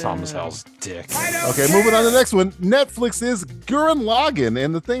 about C. Thomas Howell's dick. Okay, moving on to the next one. Netflix is Gurren Lagann.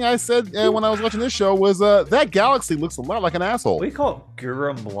 And the thing I said when I was watching this show was that galaxy looks a lot like an asshole. We call it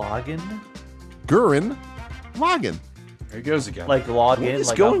Gurren Lagann. Gurren Lagann. There he goes again. Like log What in. is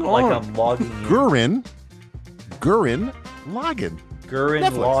Like going I'm on? logging in. Gurren Lagann. Gurren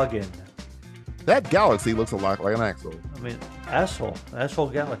Netflix. Lagann. That galaxy looks a lot like an asshole. I mean, asshole. Asshole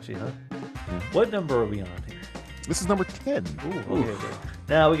galaxy, huh? What number are we on here? This is number 10. Ooh, okay, good.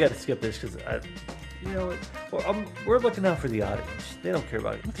 Now we got to skip this because you know what? We're looking out for the audience. They don't care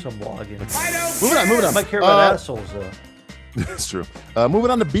about some login. Moving on. Might care about assholes though. That's true. Moving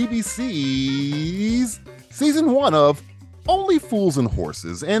on to BBC's season 1 of Only Fools and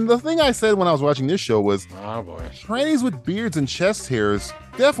Horses. And the thing I said when I was watching this show was, oh boy, trannies with beards and chest hairs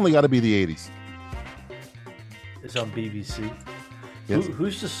definitely got to be the 80s. It's on BBC. Yes.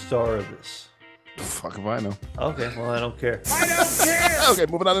 Who's the star of this? Fuck if I know. Okay, well, I don't care. I don't care. Okay,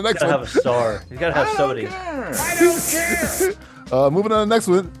 moving on to the You next gotta one. have a star. You gotta have somebody. I don't care. Moving on to the next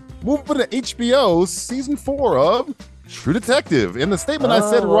one. Moving to HBO's season 4 of True Detective. And the statement I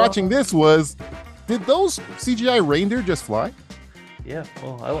said watching this was, did those CGI reindeer just fly? Yeah,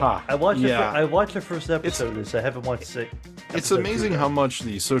 well, I watched I watched the first episode of this. I haven't watched 6. It's amazing how much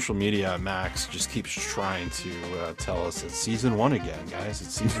the social media Max just keeps trying to tell us it's season 1 again, guys.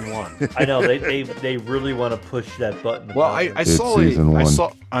 It's season 1. I know they really want to push that button. Well, I saw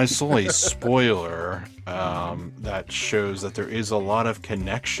a spoiler that shows that there is a lot of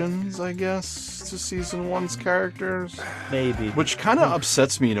connections, I guess, to season 1's characters. Maybe, which kind of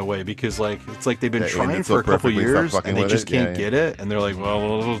upsets me in a way because it's like they've been trying so for a couple years fucking and they with just it. can't get it, and they're like, well,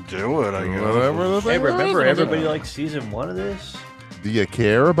 we'll do it. I guess. Whatever. Hey, remember everybody liked season 1 of this? Do you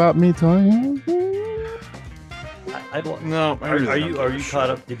care about me telling you? No. Are you caught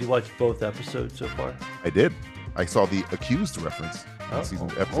up? Did you watch both episodes so far? I did. I saw the Accused reference in season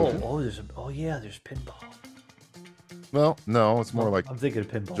episode 2. There's pinball. Well, no, it's more like I'm thinking of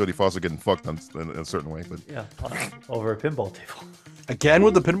pinball. Jodie Foster getting fucked in a certain way, but yeah, over a pinball table. Again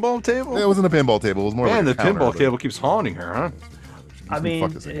with the pinball table? It wasn't a pinball table. It was more like a the pinball table keeps haunting her, huh? I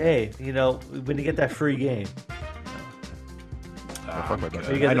mean, hey, when you get that free game.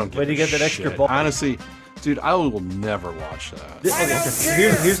 When you get that extra ball. Honestly, dude, I will never watch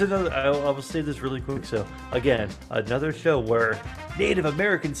that. Here's another. I will say this really quick. So again, another show where Native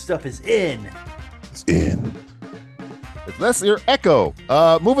American stuff is in. It's in. Let's hear Echo.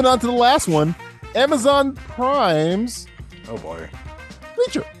 Moving on to the last one, Amazon Prime's. Oh boy.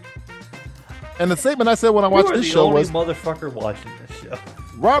 Reacher. And the statement I said when I watched this show was, motherfucker watching this show.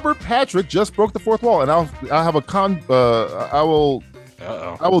 Robert Patrick just broke the fourth wall, and I'll have a I will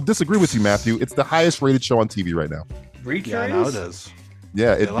disagree with you, Matthew. It's the highest rated show on TV right now. Reacher? Yeah, now it is.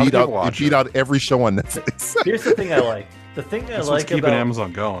 Yeah, it beat out every show on Netflix. Here's the thing I like. The thing I like keeping about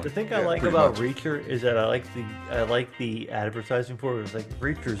Amazon going. The thing I like about Reacher is that I like the advertising for it. It's like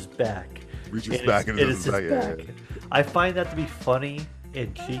Reacher's back. Reacher's back and it's back. Yeah. I find that to be funny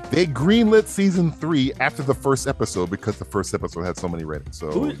and cheap. They greenlit season 3 after the first episode because the first episode had so many ratings.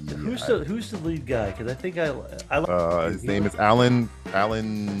 So who's the lead guy? Because I think his name is Alan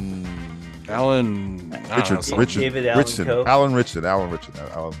Richardson.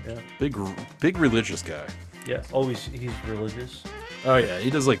 Big religious guy. Yeah. Oh, he's religious. Oh yeah, he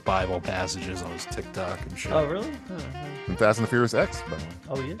does like Bible passages on his TikTok and shit. Oh really? And Fast and the Furious X, by the way.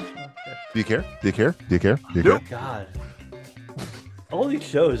 Oh he is? Okay. Do you care? God. All these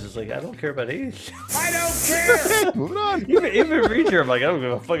shows is like I don't care about any shows. I don't care. Moving on. Even Reacher, I'm like I don't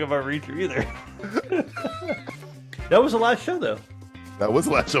give a fuck about Reacher either. That was the last show though. That was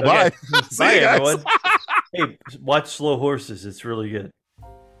the last show. Okay. Bye. Bye everyone. Hey, watch Slow Horses. It's really good.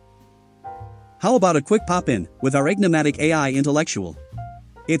 How about a quick pop-in with our enigmatic AI intellectual?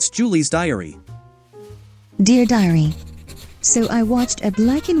 It's Julie's Diary. Dear Diary. So I watched a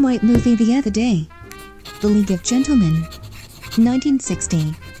black and white movie the other day. The League of Gentlemen.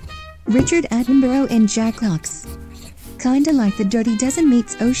 1960. Richard Attenborough and Jack Cox. Kinda like The Dirty Dozen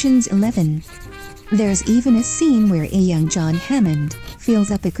meets Ocean's 11. There's even a scene where a young John Hammond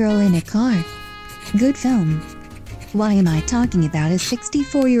feels up a girl in a car. Good film. Why am I talking about a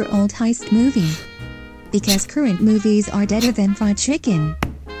 64-year-old heist movie? Because current movies are deader than fried chicken.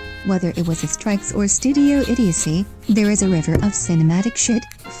 Whether it was a strikes or studio idiocy, there is a river of cinematic shit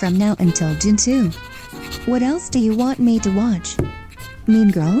from now until Dune 2. What else do you want me to watch?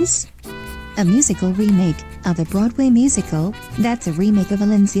 Mean Girls? A musical remake of a Broadway musical that's a remake of a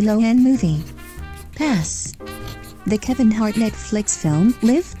Lindsay Lohan movie. Pass. The Kevin Hart Netflix film,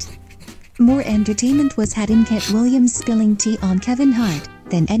 Lift? More entertainment was had in Cat Williams spilling tea on Kevin Hart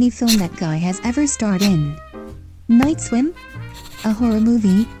than any film that guy has ever starred in. Night Swim? A horror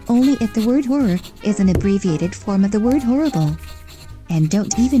movie, only if the word horror is an abbreviated form of the word horrible. And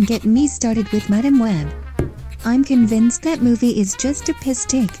don't even get me started with Madam Web. I'm convinced that movie is just a piss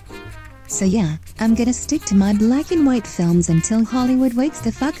take. So yeah, I'm gonna stick to my black and white films until Hollywood wakes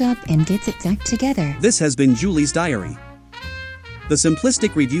the fuck up and gets its act together. This has been Julie's Diary. The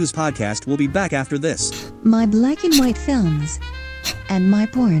Simplistic Reviews Podcast will be back after this. My black and white films. And my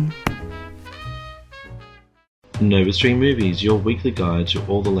porn. NovaStream Movies, your weekly guide to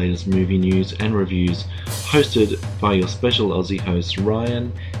all the latest movie news and reviews, hosted by your special Aussie hosts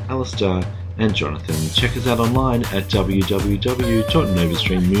Ryan, Alistair, and Jonathan. Check us out online at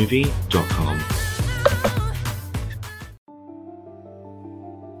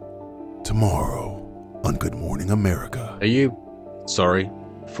www.novastreammovie.com. Tomorrow on Good Morning America. Are you sorry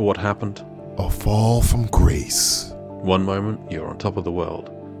for what happened? A fall from grace. One moment, you're on top of the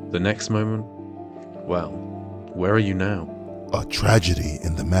world. The next moment, Well, where are you now? A tragedy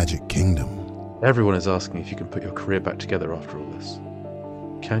in the Magic Kingdom. Everyone is asking if you can put your career back together after all this.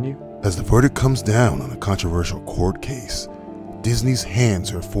 Can you? As the verdict comes down on a controversial court case, Disney's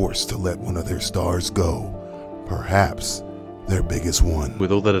hands are forced to let one of their stars go. Perhaps their biggest one.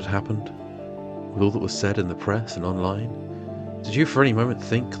 With all that had happened, with all that was said in the press and online, did you for any moment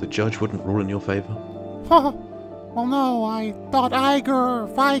think the judge wouldn't rule in your favor? Well, no, I thought Iger or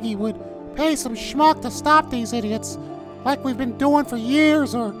Feige would pay some schmuck to stop these idiots, like we've been doing for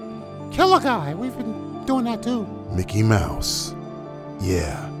years, or kill a guy. We've been doing that too. Mickey Mouse.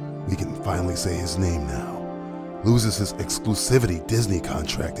 Yeah, we can finally say his name now. Loses his exclusivity Disney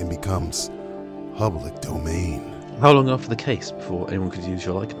contract and becomes public domain. How long after the case before anyone could use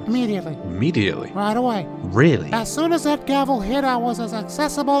your likeness? Immediately. Immediately? Right away. Really? As soon as that gavel hit, I was as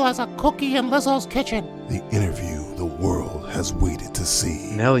accessible as a cookie in Lizzo's kitchen. The interview the world has waited to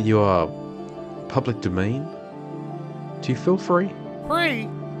see. Now that you are public domain, do you feel free? Free?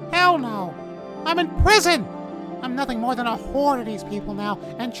 Hell no. I'm in prison. I'm nothing more than a whore to these people now.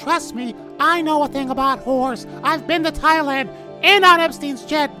 And trust me, I know a thing about whores. I've been to Thailand and on Epstein's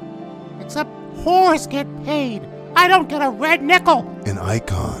jet. Except whores get paid. I don't get a red nickel. An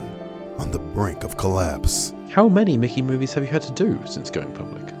icon on the brink of collapse. How many Mickey movies have you had to do since going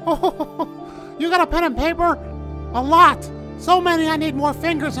public? Oh, you got a pen and paper? A lot. So many I need more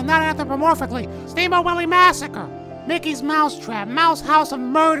fingers and not anthropomorphically. Steamboat Willie Massacre. Mickey's Mousetrap. Mouse House of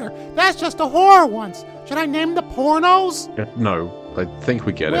Murder. That's just the horror ones. Should I name the pornos? No, I think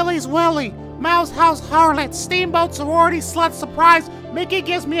we get Willie's Willie. Mouse House Harlot. Steamboat Sorority Slut Surprise. Mickey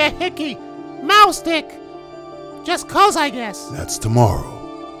gives me a hickey. Mouse Dick. Just cuz, I guess. That's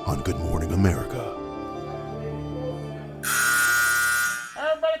tomorrow on Good Morning America.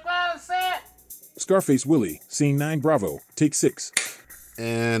 Everybody quiet and set. Scarface Willie, Scene 9 Bravo, Take 6.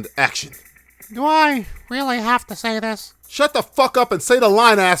 And action. Do I really have to say this? Shut the fuck up and say the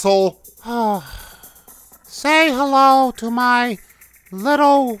line, asshole. Oh. Say hello to my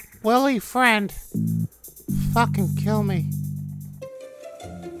little Willie friend. Fucking kill me.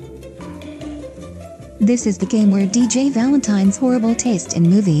 This is the game where DJ Valentine's horrible taste in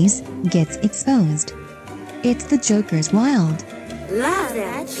movies gets exposed. It's the Joker's Wild. Love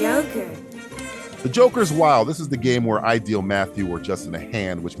that Joker. The Joker's Wild. This is the game where I deal Matthew or Justin a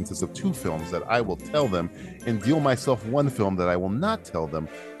hand, which consists of 2 films that I will tell them, and deal myself 1 film that I will not tell them,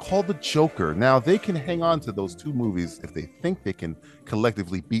 called The Joker. Now, they can hang on to those 2 movies if they think they can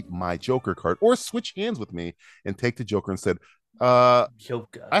collectively beat my Joker card, or switch hands with me and take the Joker instead.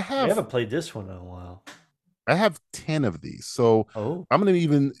 Joker. I We have haven't played this one in a while. I have 10 of these. So I'm going to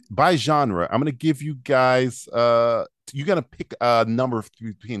even, by genre, I'm going to give you guys, you got to pick a number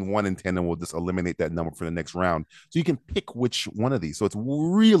between 1 and 10, and we'll just eliminate that number for the next round. So you can pick which one of these. So it's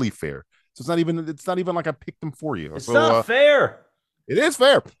really fair. So it's not even like I picked them for you. It's so, not fair. It is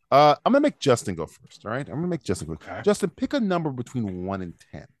fair. I'm going to make Justin go first. All right. I'm going to make Justin go. Okay. Justin, pick a number between 1 and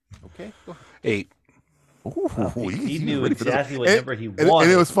 10. Okay. Go ahead. 8. Ooh, he knew exactly what number he wanted.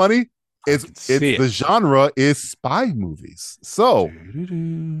 And it was funny. The genre is spy movies. So,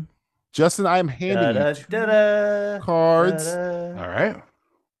 Justin, I am handing you 2 cards. All right.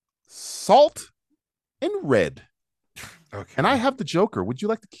 Salt and Red. Okay. And I have the Joker. Would you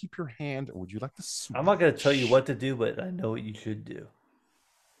like to keep your hand, or would you like to switch? I'm not going to tell you what to do, but I know what you should do.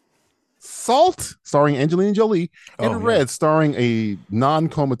 Salt, starring Angelina Jolie, and Red, starring a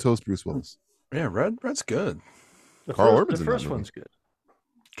non-comatose Bruce Willis. Yeah, Red's good. The first one's good.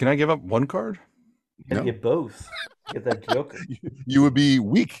 Can I give up 1 card? You gotta get both. Get that Joker. You would be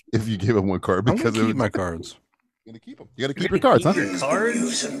weak if you gave up 1 card, because I'm gonna keep my cards. You're gonna keep them. You gotta keep your cards, huh? Your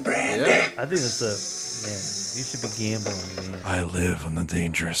cards? Yeah. I think that's you should be gambling, man. I live on the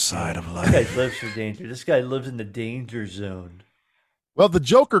dangerous side of life. This guy lives for danger. This guy lives in the danger zone. Well, the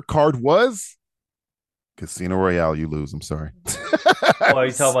Joker card was Casino Royale. You lose. I'm sorry. Are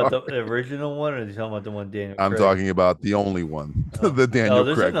you talking about the original one, or are you talking about the one Daniel Craig? I'm talking about the only one, the Daniel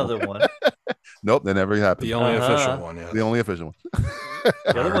Craig. There's another one. Nope, that never happened. The only official one, yeah. The only official one.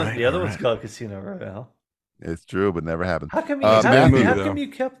 The other one's called Casino Royale. It's true, but never happened. How come you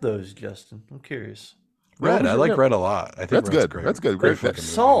kept those, Justin? I'm curious. Red, I like Red a lot. I think Red's good. Great. Red's good. Great pick.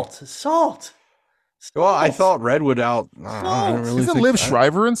 Salt. Well, I thought Red would out. I don't really Isn't think Liv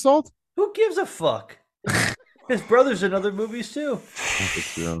Shriver in Salt? Who gives a fuck? His brother's in other movies too.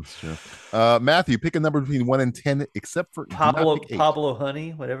 It's true. Matthew, pick a number between 1 and 10, except for Pablo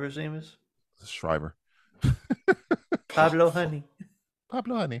Honey, whatever his name is. Shriver. Pablo Honey.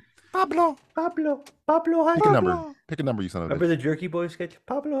 Pablo Honey. Pablo Honey. Pick a number, you son of a bitch. Remember the Jerky Boy sketch?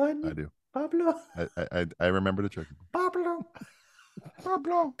 Pablo Honey. I do. Pablo. I remember the Jerky Boy.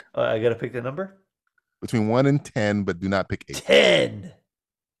 Pablo. I gotta pick the number. between 1 and 10, but do not pick 8. 10.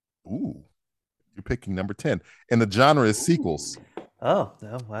 Ooh, you're picking number 10, and the genre is sequels. Oh,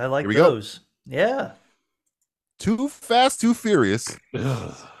 no, I like Here we those. Yeah. Too Fast, Too Furious,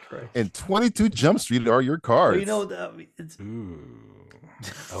 and 22 Jump Street are your cards. Well, you know, it's...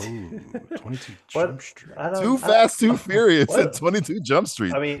 22 Jump Street. Too Fast, Too Furious, and 22 Jump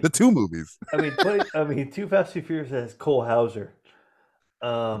Street. I mean, the 2 movies. Too Fast, Too Furious has Cole Hauser.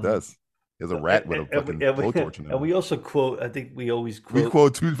 It does. He has a rat with a fucking blowtorch in it. And we also quote, I think we always quote. We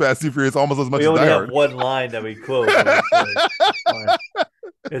quote Too Fast, Too Furious almost as much we as only Die have Hard. one line that we quote.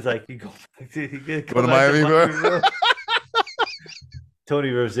 It's like, you go to Miami, bro.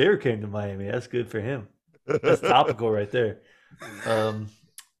 Tony Rozier came to Miami. That's good for him. That's topical right there. And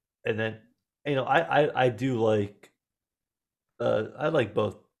then, you know, I do like, I like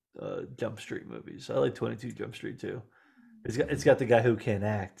both Jump Street movies. I like 22 Jump Street too. It's got the guy who can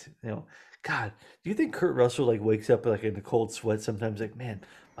act. You know, God, do you think Kurt Russell like wakes up like in a cold sweat sometimes? Like, man,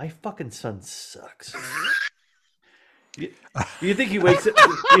 my fucking son sucks. You think he wakes up?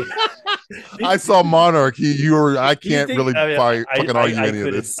 I saw Monarch. I can't really fucking argue any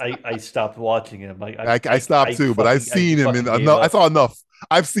of this. I stopped watching him. I stopped too, but I've seen him in enough. I saw enough.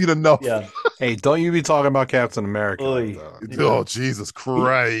 I've seen enough. Yeah. Hey, don't you be talking about Captain America. Oh, Jesus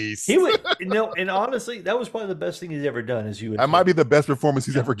Christ. He would, and honestly, that was probably the best thing he's ever done. That might be the best performance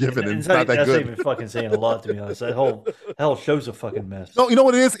he's ever given, and it's not that good. That's not even fucking saying a lot, to be honest. That whole show's a fucking mess. No, you know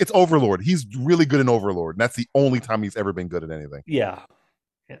what it is? It's Overlord. He's really good in Overlord, and that's the only time he's ever been good at anything. Yeah.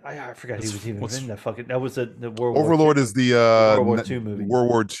 I forgot he was even in that fucking. That was the World Overlord War is the World War II movie. World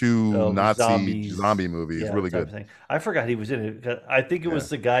War II Nazi zombies. zombie movie. It's really good. I forgot he was in it. I think it was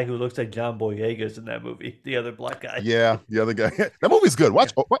the guy who looks like John Boyega's in that movie. The other black guy. Yeah, the other guy. That movie's good.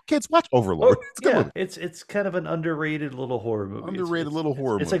 Kids, watch Overlord. It's a good movie. It's kind of an underrated little horror movie. Underrated little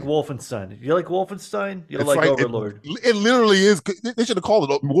horror movie. It's like Wolfenstein. You like Wolfenstein? You'll like Overlord. It literally is. They should have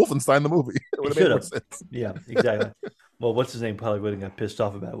called it Wolfenstein the movie. It would have made more sense. Yeah, exactly. Well, what's his name? Probably would have got pissed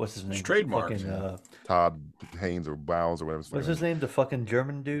off about it. What's his name? It's trademark. Todd Haynes or Bows or whatever. What's his name? The fucking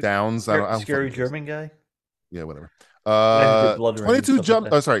German dude? Downs. Scary German guy? Yeah, whatever. 22 Jump.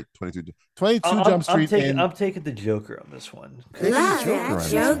 Oh, sorry, 22 Jump Street. I'm taking the Joker on this one.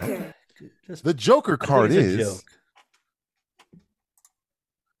 Joker. The Joker card is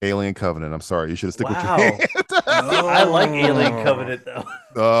Alien Covenant. I'm sorry. You should have stick with your hand. I like Alien Covenant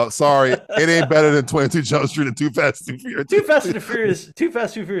though. Sorry. It ain't better than 22 Jump Street and Too Fast, Too Furious. Too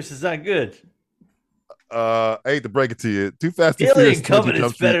Fast, Too Furious is not good. I hate to break it to you. Too Fast, Too Alien Furious. Covenant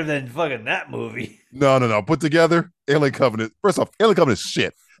is better than fucking that movie. No. Put together, Alien Covenant. First off, Alien Covenant is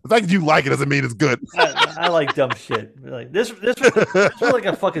shit. The fact that you like it doesn't mean it's good. I like dumb shit. Like this was like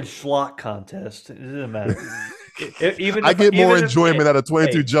a fucking schlock contest. It doesn't matter. I get more enjoyment out of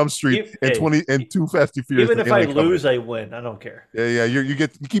 22 Jump Street and Too Fast, Too Furious. Even if I lose, I win. I don't care. Yeah. You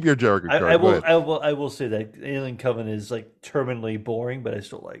keep your Joker card. I will say that Alien Covenant is like terminally boring, but I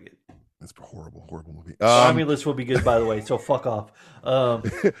still like it. That's a horrible movie. Romulus will be good, by the way. So fuck off.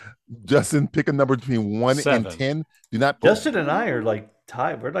 Justin, pick a number between 1 and 10. Do not. Justin and I are like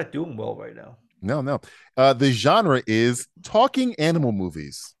tied. We're not doing well right now. No. The genre is talking animal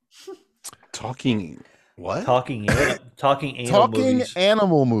movies. Talking what? Talking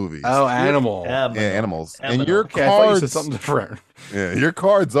animal movies. Oh, animal. Yeah, animals. And your cards. I thought you said something different. Yeah, your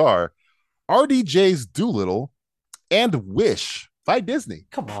cards are RDJ's Doolittle and Wish by Disney.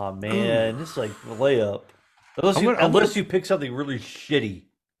 Come on, man. This is like a layup. Unless you pick something really shitty.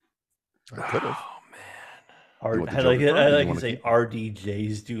 I could have. Oh, man. I like to say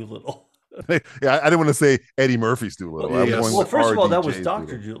RDJ's Doolittle. Yeah, I didn't want to say Eddie Murphy's Doolittle. Well, first of all, that was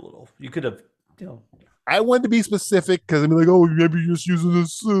Dr. Doolittle. You could have, I wanted to be specific because I'm like, oh, maybe you're just using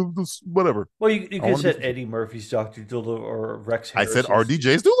this whatever. Well, you could have said Eddie Murphy's Dr. Doolittle or Rex Harris's. I said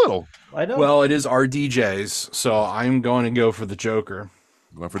RDJ's Doolittle. I know. Well, it is RDJ's, so I'm going to go for the Joker.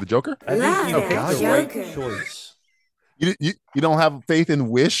 Going for the Joker? I think you picked the right choice. You don't have faith in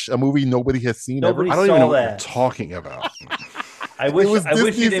Wish, a movie nobody has seen ever? I don't even know what you're talking about. I wish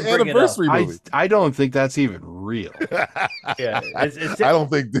you didn't bring it up. Movie. I don't think that's even real. Yeah, I don't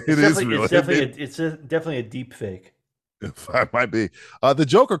think it is real. It's definitely a deep fake. It might be. The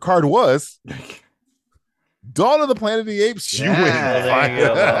Joker card was Dawn of the Planet of the Apes. Yeah. You win. There you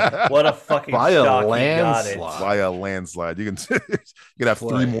go. What a fucking by shock a landslide. You got it. By a landslide. You can have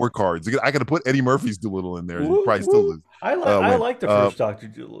 3 more cards. I could have put Eddie Murphy's Doolittle in there. You probably still lose. I like the first Dr.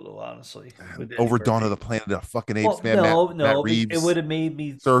 Doolittle, honestly. Over Dawn of the Planet of the fucking Apes, man. No, Matt Reeves. It would have made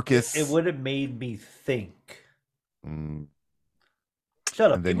me Circus. It would have made me think.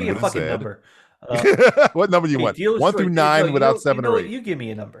 Shut up. Give me a fucking number. What number do you want? 1 through 9 without 7 or 8. You give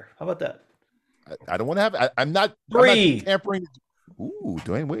me a number. How about that? I don't want to have. I'm not. Three. I'm not tampering. Ooh,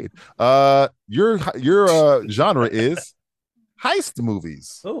 Dwayne Wade. Your genre is heist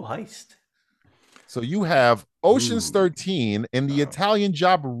movies. Oh, heist. So you have Ocean's 13 and the Italian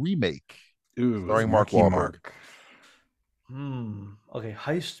Job remake, starring Mark Wahlberg. Okay,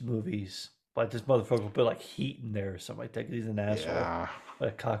 heist movies. But this motherfucker will put like heat in there or something like that. 'Cause he's an asshole,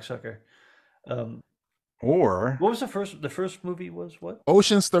 like a cocksucker. Or what was the first? The first movie was what?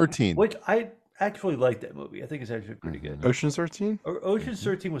 Ocean's 13. Which I actually like that movie. I think it's actually pretty good. Ocean's 13. Ocean's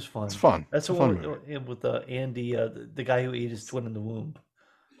 13 was fun. It's fun. That's It's the a one fun with Andy, the guy who ate his twin in the womb.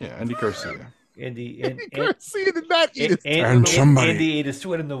 Yeah, Andy Garcia. Andy Garcia did not eat his And somebody. Andy ate his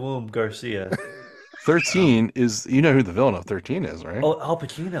twin in the womb. Garcia. 13 is, you know who the villain of 13 is, right? Oh, Al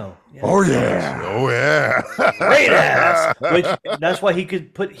Pacino. Yeah. Oh yeah. Great ass. Which that's why he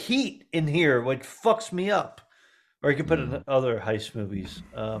could put heat in here, which fucks me up. Or he could put it in other heist movies.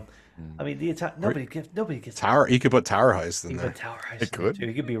 I mean, nobody gets Tower. He could put Tower Heist in he there. could put Tower Heist. It could. Too.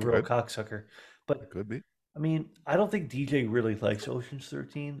 He could be a real cocksucker. But it could be. I mean, I don't think DJ really likes Ocean's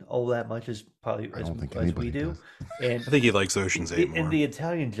 13 all that much as probably as we do. And I think he likes Ocean's 8 more. And the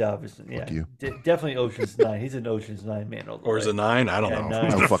Italian Job is definitely Ocean's 9. He's an Ocean's 9 man. Or is it 9? I don't know.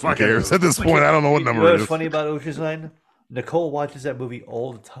 9. Who fucking cares at this point? I don't know what number You know it what's is. funny about Ocean's 9? Nicole watches that movie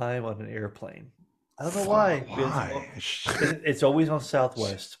all the time on an airplane. I don't know why. It's always on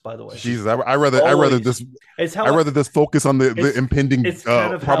Southwest, by the way. Jesus, I rather this focus on the impending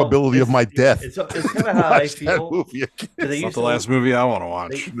probability of my death. It's kind of how I feel. It's not the last movie I want to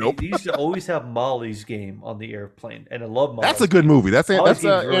watch. Nope. They used to always have Molly's Game on the airplane, and I love Molly's. That's a good movie. That's Molly's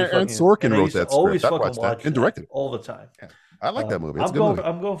Game's Aaron Sorkin wrote that always script. I fucking watched watch that and directed it all the time. Yeah. I like that movie. It's I'm a good movie.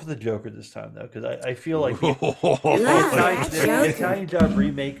 I'm going for the Joker this time though, because I feel like the Italian Job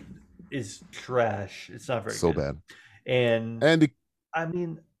remake is trash. It's not very so good. bad. And I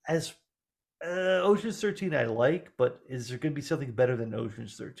mean, as Ocean's 13 I like, but is there going to be something better than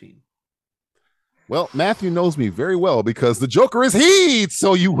Ocean's 13? Well, Matthew knows me very well because the Joker is Heat,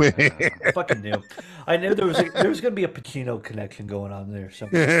 so you win. I fucking knew. I knew there was going to be a Pacino connection going on there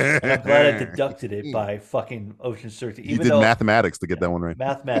somewhere. And I'm glad I deducted it by fucking Ocean's 13. You did mathematics to get that one right.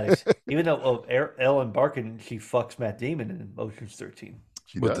 Mathematics. Even though Ellen Barkin, she fucks Matt Damon in Ocean's 13.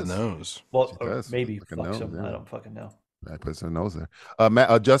 With the nose. Well, maybe fucks him. Yeah. I don't fucking know. I put her nose there.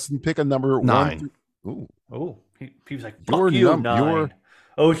 Justin, pick a number 9. Ooh. He was like, fuck you, 9.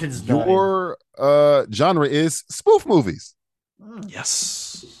 Ocean's 9. Your genre is spoof movies.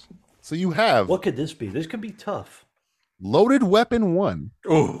 Yes. So you have... What could this be? This could be tough. Loaded Weapon 1.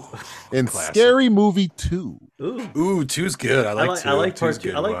 Oh, and Scary Movie 2. Ooh, 2's good. I like 2. I like part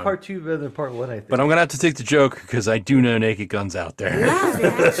 2. I like part 2 better than part 1, I think. But I'm going to have to take the Joker because I do know Naked Gun's out there.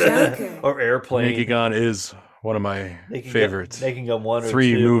 Or Airplane. Naked Gun is one of my favorites. Naked Gun 1 or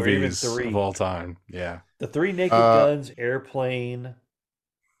 3 2, movies or even 3 of all time. Yeah. The 3 Naked Guns, Airplane.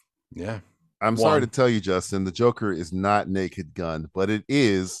 Yeah. I'm sorry to tell you, Justin, the Joker is not Naked Gun, but it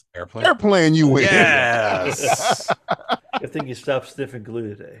is Airplane. Airplane, you win. Yes. I think you stopped sniffing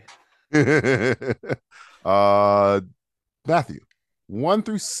glue today. Matthew, 1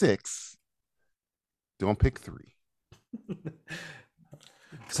 through 6. Don't pick 3.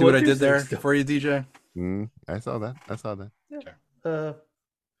 See what I did there for you, DJ? I saw that. Yeah.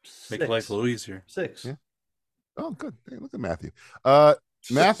 Make life a little easier. 6. Yeah. Oh, good. Hey, look at Matthew.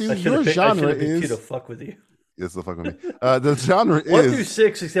 Matthew, your genre is to fuck with you. It's the fuck with me. The genre is 1 through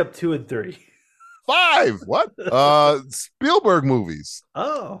 6, except 2 and 3. 5. What? Spielberg movies.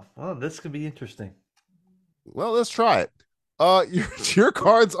 Oh, well, this could be interesting. Well, let's try it. Your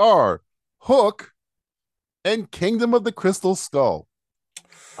cards are Hook and Kingdom of the Crystal Skull.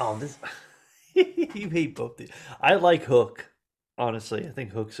 Oh, this you hate both these. I like Hook. Honestly, I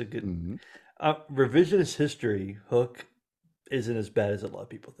think Hook's a good revisionist history. Hook isn't as bad as a lot of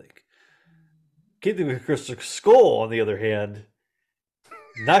people think. Kingdom of the Crystal Skull, on the other hand,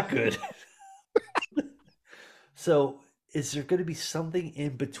 not good. So, is there going to be something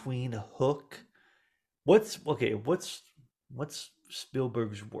in between Hook? What's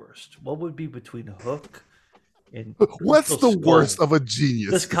Spielberg's worst? What would be between Hook and what's the Skull? worst of a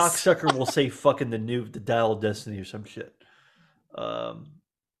genius? This cocksucker will say fucking the Dial of Destiny or some shit.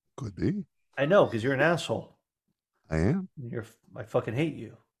 Could be. I know, because you're an asshole. I am. I fucking hate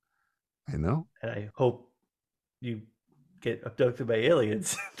you. I know. And I hope you get abducted by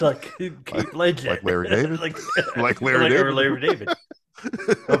aliens like Kate Blanchett. Like Larry David? like Larry David.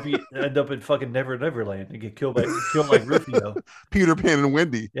 Hope you end up in fucking Neverland and get killed like Rufio. Peter Pan and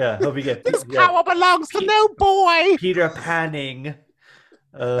Wendy. Yeah, hope you get This power belongs to no boy. Peter Panning.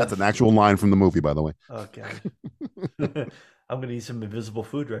 That's an actual line from the movie, by the way. Oh god. I'm gonna eat some invisible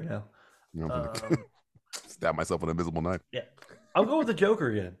food right now. You know, stab myself with an invisible knife. Yeah, I'll go with the Joker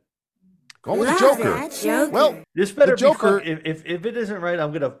again. Go with the Joker. Well, this better the Joker. be if it isn't right,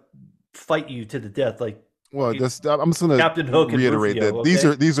 I'm gonna fight you to the death. Like, well, I'm just gonna Captain Hook reiterate and Rufio,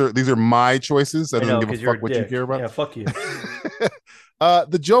 that okay? these are my choices. I don't give a you're fuck what you care about. Yeah, fuck you.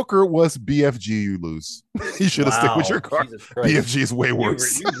 The Joker was BFG. You lose. You should have stuck with your card. BFG is way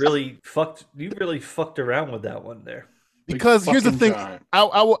worse. You really fucked around with that one there. Because here's the thing, I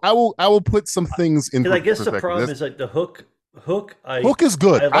will put some things in. I guess the problem is like the Hook. Hook is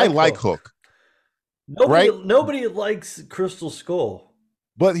good. I like Hook. Nobody likes Crystal Skull.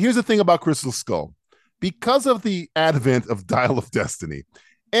 But here's the thing about Crystal Skull. Because of the advent of Dial of Destiny,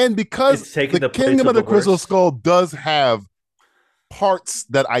 and because the Kingdom of the Crystal Skull does have parts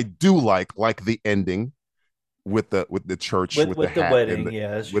that I do like the ending with the church, with the hat, wedding,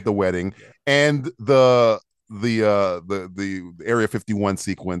 with the wedding, and the Area 51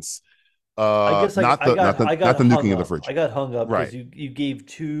 sequence. I guess not the nuking of the fridge. I got hung up because you gave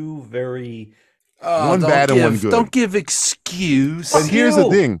two very one bad and one good. Don't give excuse. And here's the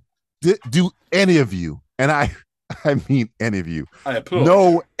thing: do any of you, and I mean any of you,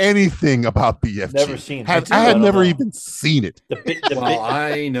 know anything about BFG? Never seen it. I had never even seen it.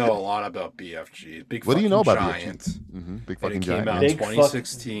 I know a lot about BFG. Big. What do you know about Giant. BFG? Big fucking Giant. It came out in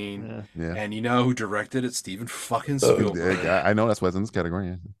 2016. Yeah. And you know who directed it? Steven fucking Spielberg. I know that's why it's in this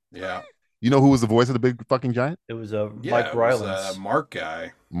category. Yeah. You know who was the voice of the Big fucking giant? It was Mike Rylance. Mark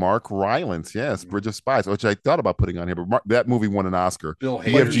guy. Mark Rylance, yes. Bridge of Spies, which I thought about putting on here, but that movie won an Oscar. Bill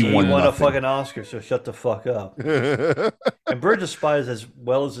Hader. He won a fucking Oscar, so shut the fuck up. And Bridge of Spies, as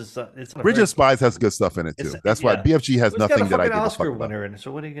well as it's Bridge of Spies has good stuff in it too. That's why BFG has nothing that I give a fuck about. Winner in it,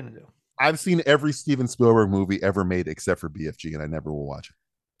 so what are you gonna do? I've seen every Steven Spielberg movie ever made except for BFG, and I never will watch it.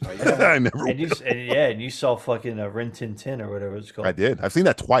 Oh, yeah. I never. And you saw fucking Rin Tin Tin or whatever it's called. I did. I've seen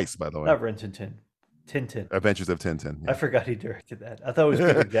that twice, by the way. Not Rin Tin Tin. Tintin. Adventures of Tintin. Yeah. I forgot he directed that. I thought it was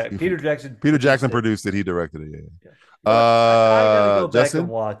Peter Jackson. Peter Jackson produced it. He directed it. Yeah. I gotta go Justin? back and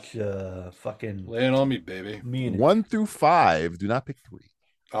watch fucking Lay it on me, baby. 1 through 5. Do not pick 3.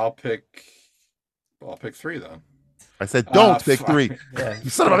 I'll pick 3 then. I said don't pick 3. Yeah. You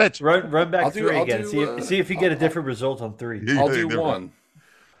son of a bitch. Run back 3 again. See if you get a different result on 3. I'll do 1.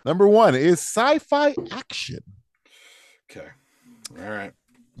 Number 1 is sci-fi action. Okay. All right.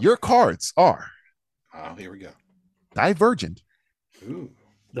 Your cards are. Oh, here we go. Divergent. Ooh.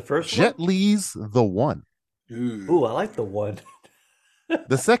 The first Jet Li's The One. Ooh, I like The One.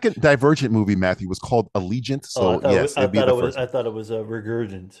 The second Divergent movie, Matthew, was called Allegiant. So yes, I thought it was a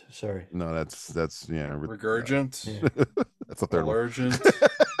Regurgent. Sorry. No, that's Regurgent. Yeah. That's the third Allergent.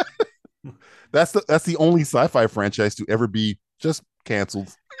 one. That's the only sci-fi franchise to ever be just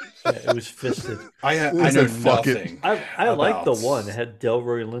canceled. Yeah, it was fisted. I know nothing. I like The One. It had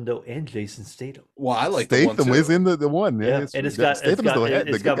Delroy Lindo and Jason Statham. Well, I like Statham The One too. is in the one. Yeah, and it's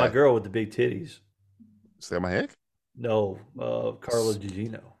got my girl with the big titties. Sam Hayek? No, Carla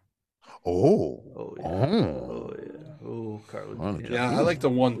Gugino. Oh yeah. Oh, Carla Gugino. Yeah, I like The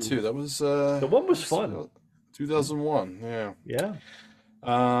One too. That was The One was fun. 2001. Yeah.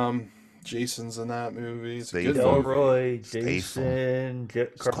 Yeah. Jason's in that movie. It's Statham. good Delroy, Jason,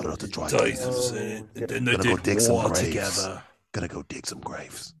 Tyson's in it. And then they did war together. Gonna go dig some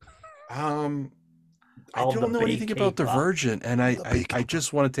graves. I don't know anything about Divergent, and I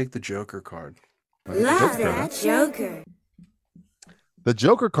just want to take the Joker card. Love that Joker. The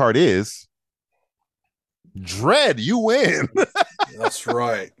Joker card is Dread. You win. That's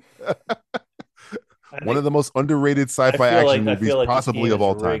right. One of the most underrated sci-fi action movies possibly of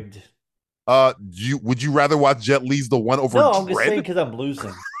all time. Rigged. Would you rather watch Jet Li's The One over No, Dread? I'm just saying because I'm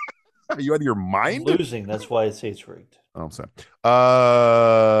losing. Are you out of your mind? I'm losing. That's why I say it's rigged. Oh, I'm sorry.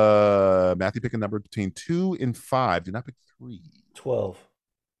 Matthew, pick a number between 2 and 5. Do not pick 3. 12.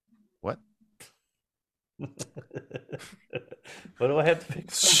 What? What do I have to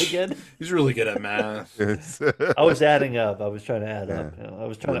pick again? He's really good at math. I was adding up. I was trying to add up. You know, I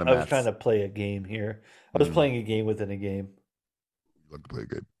was trying to play a game here. I was playing a game within a game. You like to play a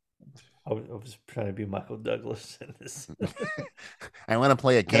game. I was trying to be Michael Douglas in this. I want to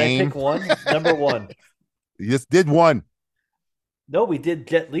play a game. Can I pick one? Number 1. You just did 1. No, we did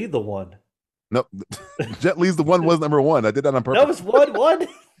Jet Li The One. No, Jet Li's The One was number 1. I did that on purpose. That was 1.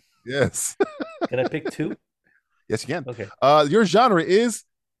 Yes. Can I pick 2? Yes, you can. Okay. Your genre is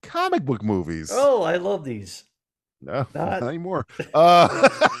comic book movies. Oh, I love these. No, not anymore.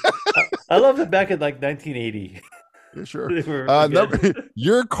 I loved it back in like 1980. Yeah, sure.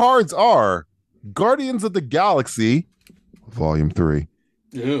 Your cards are Guardians of the Galaxy, Volume 3,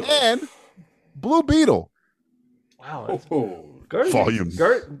 Ew. and Blue Beetle. Wow. Volume.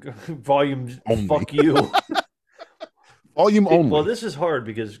 Volume. Only. Fuck you. Volume only. Well, this is hard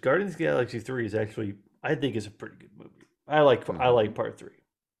because Guardians of the Galaxy 3 is actually, I think, is a pretty good movie. I like part 3.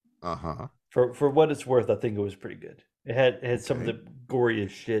 For what it's worth, I think it was pretty good. It had some of the goriest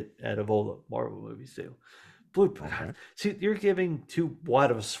shit out of all the Marvel movies too. See, you're giving too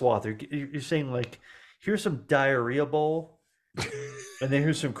wide of a swath. You're saying like, here's some diarrhea bowl, and then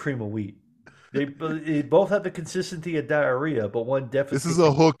here's some cream of wheat. They both have the consistency of diarrhea, but one definitely. This is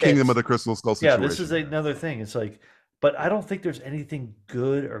a whole Kingdom of the Crystal Skull situation. Yeah, this is another thing. It's like, but I don't think there's anything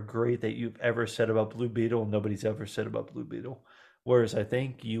good or great that you've ever said about Blue Beetle. Nobody's ever said about Blue Beetle. Whereas I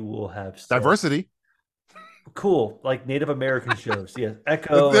think you will have diversity. Cool, like Native American shows. Yes,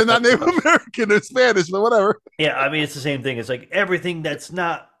 Echo. They're not Native American; they're Spanish, but whatever. Yeah, I mean it's the same thing. It's like everything that's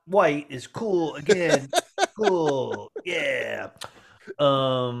not white is cool again. Cool, yeah.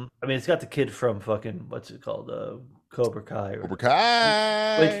 I mean it's got the kid from fucking what's it called, Cobra Kai. Cobra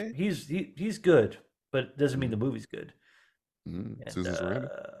Kai. Like he's good, but it doesn't mean the movie's good. Susan Sarandon.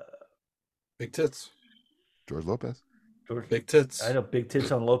 Big tits. George Lopez. Big tits. I know big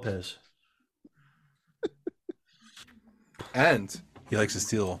tits on Lopez. And he likes to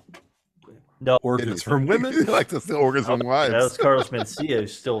steal organs from women. He likes to steal organs from wives. That's Carlos Mencia who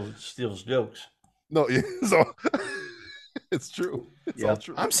still steals jokes. No, yeah, so it's true. It's all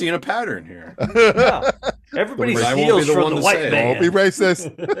true. I'm seeing a pattern here. Yeah. Everybody steals from the white man. Don't be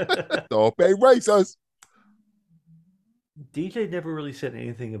racist. Don't be racist. DJ never really said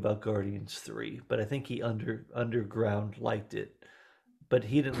anything about Guardians 3, but I think he underground liked it. But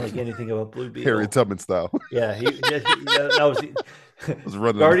he didn't like anything about Blue Beetle. Harriet Tubman style. Yeah, that was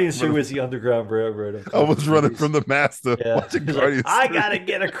running. Guardians 2 was the Underground Railroad. I was running from the master. Yeah. Watching Guardians. I gotta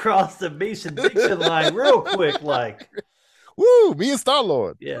get across the Mason-Dixon line real quick, like. Woo! Me and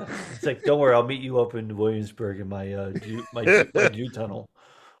Star-Lord. Yeah, it's like, don't worry, I'll meet you up in Williamsburg in my Jew tunnel.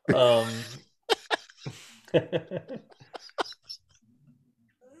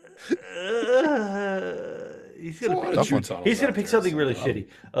 He's gonna pick something really shitty.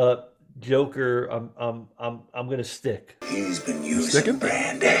 Joker, I'm gonna stick. He's been using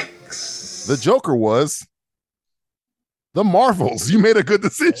Brand X. The Joker was the Marvels. You made a good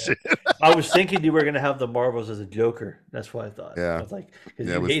decision. I was thinking you were gonna have the Marvels as a Joker. That's what I thought. Yeah, I was like, because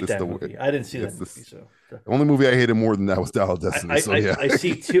you hate that movie. I didn't see that movie. So the only movie I hated more than that was Dial of Destiny. I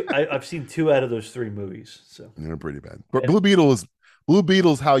see two. I've seen 2 out of those 3 movies. So they're pretty bad. But Blue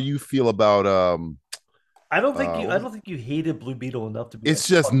Beetle's how you feel about I don't think you hated Blue Beetle enough to be. It's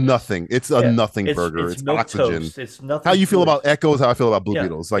just nothing. It's a nothing burger. It's oxygen. Toast. It's nothing. How you feel about Echo is how I feel about Blue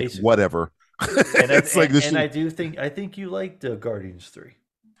Beetle. It's like basically. Whatever. And I think you liked Guardians 3.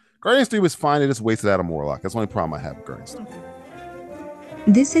 Guardians 3 was fine. It just wasted Adam Warlock. That's the only problem I have with Guardians 3.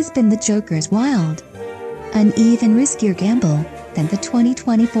 This has been the Joker's Wild, an even riskier gamble than the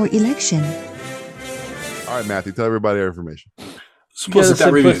 2024 election. All right, Matthew, tell everybody our information.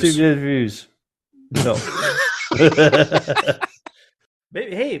 Simplistic Reviews. No.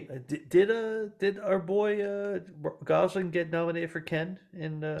 Maybe. Hey, did our boy Gosling get nominated for Ken?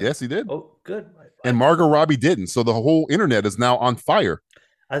 Yes, he did. Oh, good. And Margot Robbie didn't. So the whole internet is now on fire.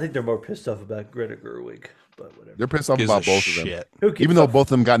 I think they're more pissed off about Greta Gerwig, but whatever. They're pissed off about both of them. Even though both of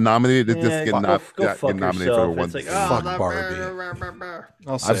them got nominated, it just get nominated for one. Like, fuck Barbie.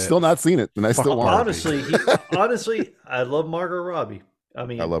 I've still not seen it, and I still want. Honestly, I love Margot Robbie. I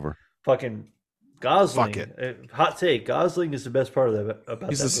mean, I love her. Fucking Gosling. Hot take. Gosling is the best part of that.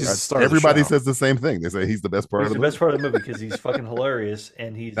 Everybody says the same thing. They say he's the best part of the movie. Best part of the movie because he's fucking hilarious,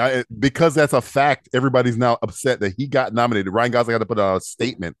 and he's because that's a fact. Everybody's now upset that he got nominated. Ryan Gosling had to put out a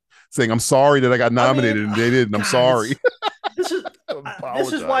statement saying, "I'm sorry that I got nominated and they didn't. I'm sorry." This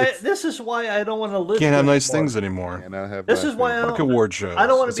is why I don't want to live. Can't have nice things anymore. This is why I don't. Award shows. I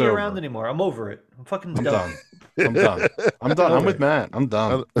don't want to be around anymore. I'm over it. I'm fucking done. I'm done. I'm with Matt. I'm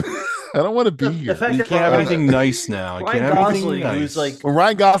done. I don't want to be here. You can't have anything nice now. You can't have anything nice.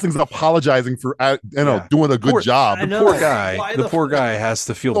 Ryan Gosling's apologizing for doing a good job. The poor guy has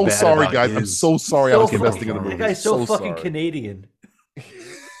to feel bad. Sorry, guys. I'm so sorry. I was investing in the movie. That guy's so fucking Canadian.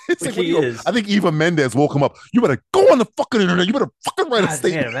 Like, I think Eva Mendes woke him up. You better go on the fucking internet. You better fucking write a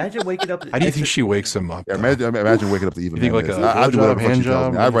statement. Man, imagine waking up. How do you think she wakes him up? Yeah, imagine waking up to Eva Mendes.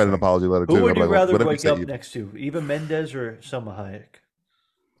 I'd write an apology letter too. Who would you rather wake up next to, Eva Mendes or Selma Hayek?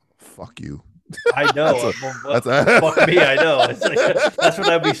 Fuck you. I know. Fuck me. I know. It's like, that's what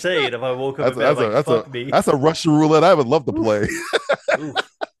I'd be saying if I woke up. Fuck me. That's a Russian roulette I would love to play.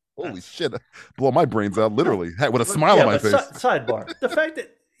 Holy shit! Blow my brains out, literally, with a smile on my face. Sidebar: the fact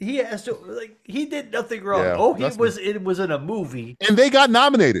that he did nothing wrong. It was in a movie, and they got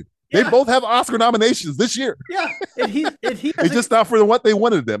nominated. They both have Oscar nominations this year. Yeah, and he it's just not for what they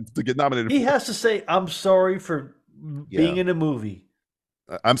wanted them to get nominated. He has to say, "I'm sorry for being in a movie.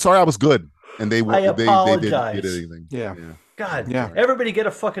 I'm sorry, I was good." And they didn't get anything. Yeah. God, everybody get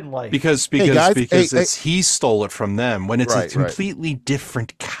a fucking life. Because he stole it from them when it's a completely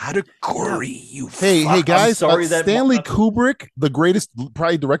different category. Hey guys, Stanley Kubrick, the greatest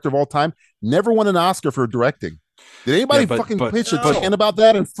probably director of all time, never won an Oscar for directing. Did anybody pitch a tent about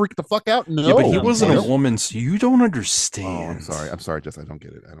that and freak the fuck out? No. Yeah, but he wasn't a woman, so you don't understand. Oh, I'm sorry, Jess. I don't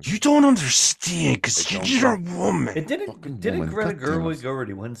get it. You don't understand because you're a woman. Didn't Greta Gerwig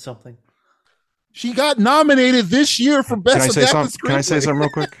already win something? She got nominated this year for Best Adapted Screenplay. Can I say something real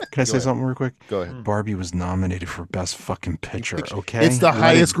quick? Can I say something real quick? Go ahead. Barbie was nominated for Best fucking Picture, okay? It's the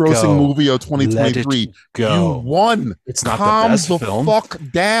highest grossing movie of 2023. You won. It's not the best film. Fuck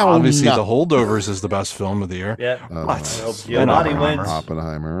down. Obviously, The Holdovers is the best film of the year. Yeah. Oppenheimer.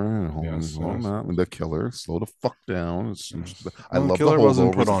 The Killer. Slow the fuck down. I love The Killer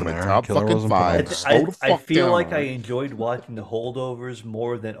wasn't put Holdovers. on there. Top fucking 5. I feel like I enjoyed watching The Holdovers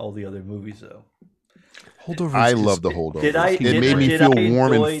more than all the other movies, though. Holdovers. I love The Holdovers. It made me feel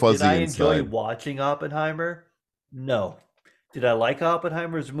warm and fuzzy inside. Did I inside. enjoy watching Oppenheimer? No. Did I like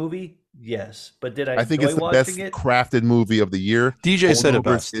Oppenheimer's movie? Yes. But did I think it's the best crafted movie of the year. DJ said it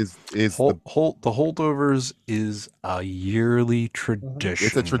best. The Holdovers is a yearly tradition.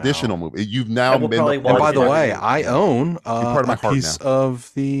 It's a traditional movie. You've now been. And by the way, I own a piece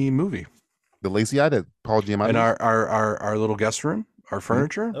of the movie. The Lazy Eye that Paul Giamatti. In our little guest room, our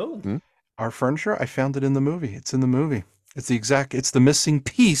furniture. Mm-hmm. Our furniture, I found it in the movie. It's in the movie. It's the missing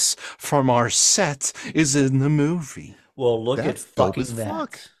piece from our set is in the movie. Well, look at fucking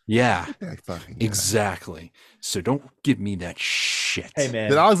that. Yeah, exactly. So don't give me that shit. Hey,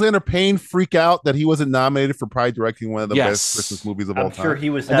 man. Did Alexander Payne freak out that he wasn't nominated for probably directing one of the best Christmas movies of all time? I'm sure he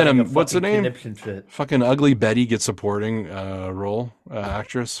was having having a what's the name? Fucking Ugly Betty gets supporting role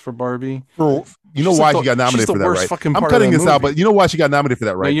actress for Barbie. Bro, you know why she got nominated for that, right? I'm cutting this out, but you know why she got nominated for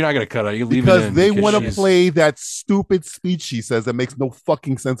that, right? No, you're not going to cut it. You leave because it in they want to play that stupid speech she says that makes no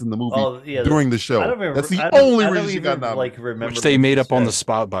fucking sense in the movie during the show. That's the only reason she got nominated. Which they made up on the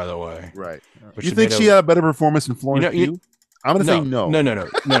spot, by the way. Right. You think she had a better performance than Florence Pugh? I'm going to say no. No.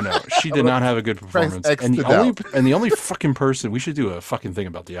 She did not have a good performance. And the only fucking person, we should do a fucking thing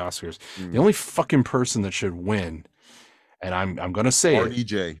about the Oscars. The only fucking person that should win, and I'm going to say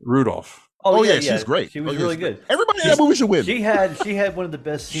RDJ. Rudolph. Oh yeah, she's great. She was really good. Everybody in that movie should win. She had one of the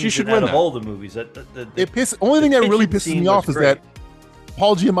best scenes out of all the movies. Only thing that really pisses me off is that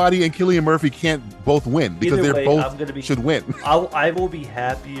Paul Giamatti and Cillian Murphy can't both win because they're both should win. I will be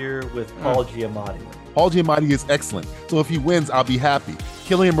happier with Paul Giamatti. Paul Giamatti is excellent, so if he wins, I'll be happy.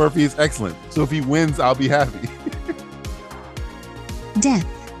 Cillian Murphy is excellent, so if he wins, I'll be happy. Death,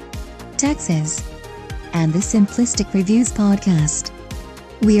 taxes, and the Simplistic Reviews Podcast.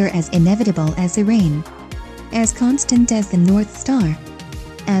 We are as inevitable as the rain, as constant as the North Star,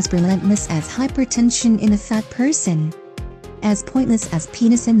 as relentless as hypertension in a fat person, as pointless as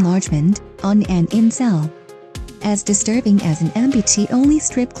penis enlargement on an incel, as disturbing as an amputee-only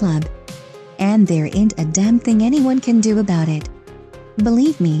strip club. And there ain't a damn thing anyone can do about it.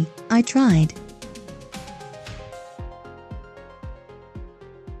 Believe me, I tried.